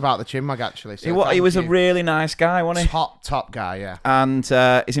messages about the Chinwag, actually. So he was a really nice guy, wasn't he? Top guy, yeah. And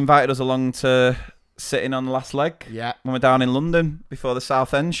he's invited us along to sitting on the last leg. Yeah. When we're down in London before the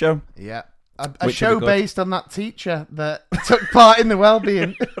Southend show. Yeah. A show based on that teacher that took part in the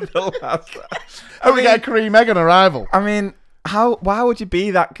well-being. We get a cream egg on arrival. I mean, why would you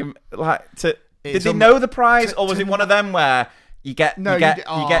be that? Did they know the prize, or was it one of them where you get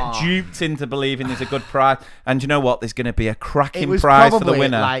duped into believing there's a good prize? And you know what? There's going to be a cracking prize for the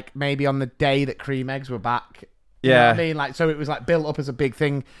winner. Like maybe on the day that cream eggs were back. Yeah, you know what I mean, like, so it was like built up as a big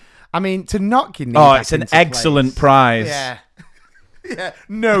thing. I mean, to knock your knee. Oh, it's an excellent prize. Yeah, yeah.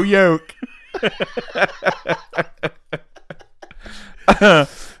 No yoke.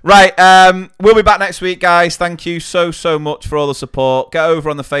 Right, we'll be back next week, guys. Thank you so much for all the support. Get over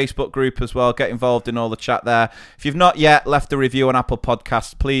on the Facebook group as well. Get involved in all the chat there. If you've not yet left a review on Apple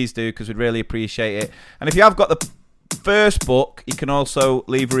Podcasts, please do, because we'd really appreciate it. And if you have got the first book, you can also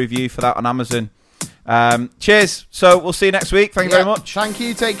leave a review for that on Amazon. Cheers. So we'll see you next week. Thank you very much. Thank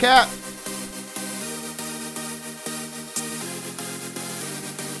you. Take care.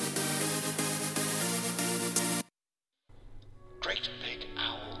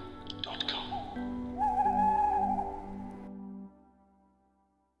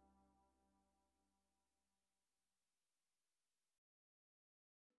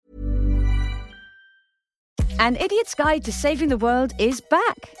 An Idiot's Guide to Saving the World is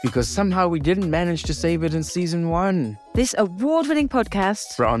back. Because somehow we didn't manage to save it in season 1. This award-winning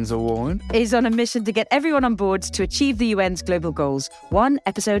podcast, Bronze Award, is on a mission to get everyone on board to achieve the UN's global goals, one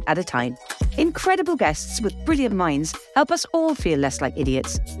episode at a time. Incredible guests with brilliant minds help us all feel less like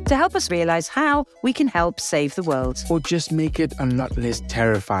idiots, to help us realise how we can help save the world. or just make it a lot less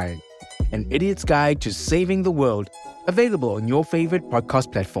terrifying. An Idiot's Guide to Saving the World, available on your favorite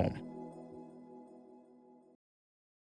podcast platform.